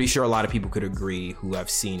 And I'm pretty sure a lot of people could agree who have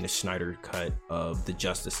seen the Snyder cut of the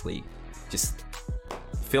Justice League. Just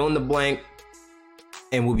fill in the blank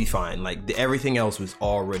and we'll be fine. Like, everything else was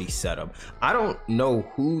already set up. I don't know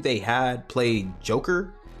who they had play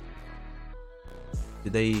Joker.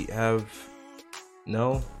 Did they have...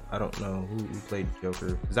 No, I don't know who played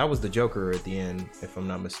Joker, because that was the Joker at the end, if I'm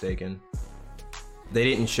not mistaken. They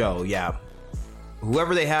didn't show. Yeah,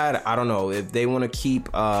 whoever they had, I don't know if they want to keep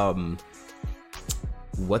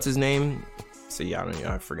what's his name. So yeah,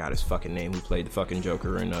 I forgot his fucking name, who played the fucking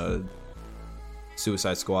Joker in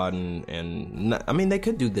Suicide Squad, and I mean, they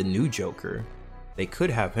could do the new Joker. They could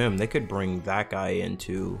have him. They could bring that guy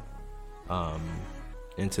into the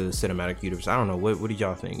cinematic universe. I don't know. What do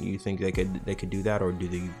y'all think? You think they could do that, or do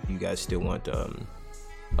you guys still want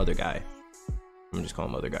other guy? I'm just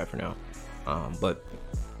calling him other guy for now. But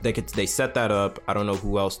they set that up. I don't know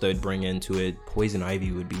who else they'd bring into it. Poison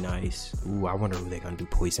Ivy would be nice. Ooh, I wonder who they're gonna do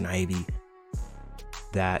Poison Ivy.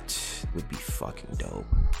 That would be fucking dope.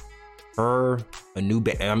 Her, a new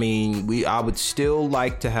band. I mean, I would still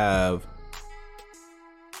like to have.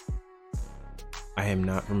 I am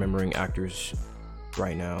not remembering actors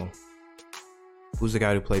right now. Who's the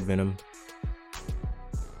guy who played Venom?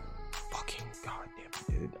 Fucking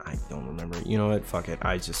goddamn, dude, I don't remember. You know what? Fuck it.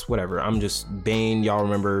 Whatever. I'm just Bane. Y'all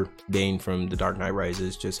remember Bane from The Dark Knight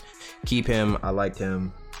Rises? Just keep him. I liked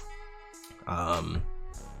him.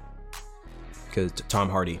 Because Tom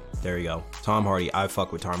Hardy. There you go. Tom Hardy. I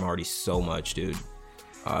fuck with Tom Hardy so much, dude.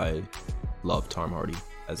 I love Tom Hardy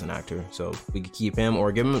as an actor. So we could keep him,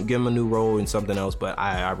 or give him a new role in something else. But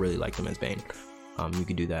I really liked him as Bane. You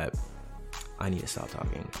could do that. I need to stop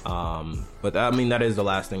talking. But I mean, that is the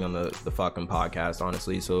last thing on the fucking podcast,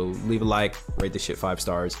 honestly. So leave a like, rate this shit 5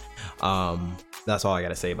 stars. That's all I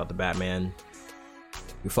gotta say about the Batman.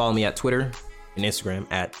 You follow me at Twitter and Instagram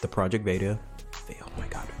at the Project Vega. Oh my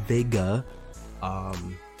god, Vega.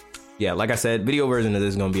 Yeah, like I said, video version of this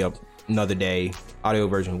is gonna be up another day. Audio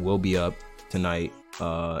version will be up tonight,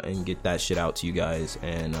 and get that shit out to you guys.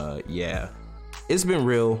 And yeah, it's been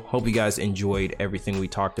real. Hope you guys enjoyed everything we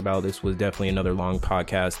talked about. This was definitely another long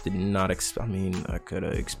podcast. Did not I mean, I could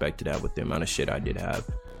have expected that with the amount of shit I did have,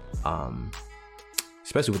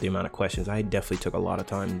 especially with the amount of questions. I definitely took a lot of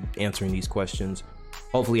time answering these questions.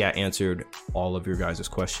 Hopefully I answered all of your guys'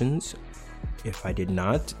 questions. If I did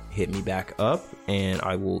not, hit me back up and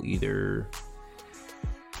I will either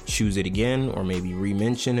choose it again or maybe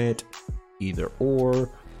re-mention it, either or,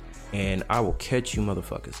 and I will catch you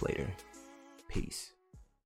motherfuckers later. Peace.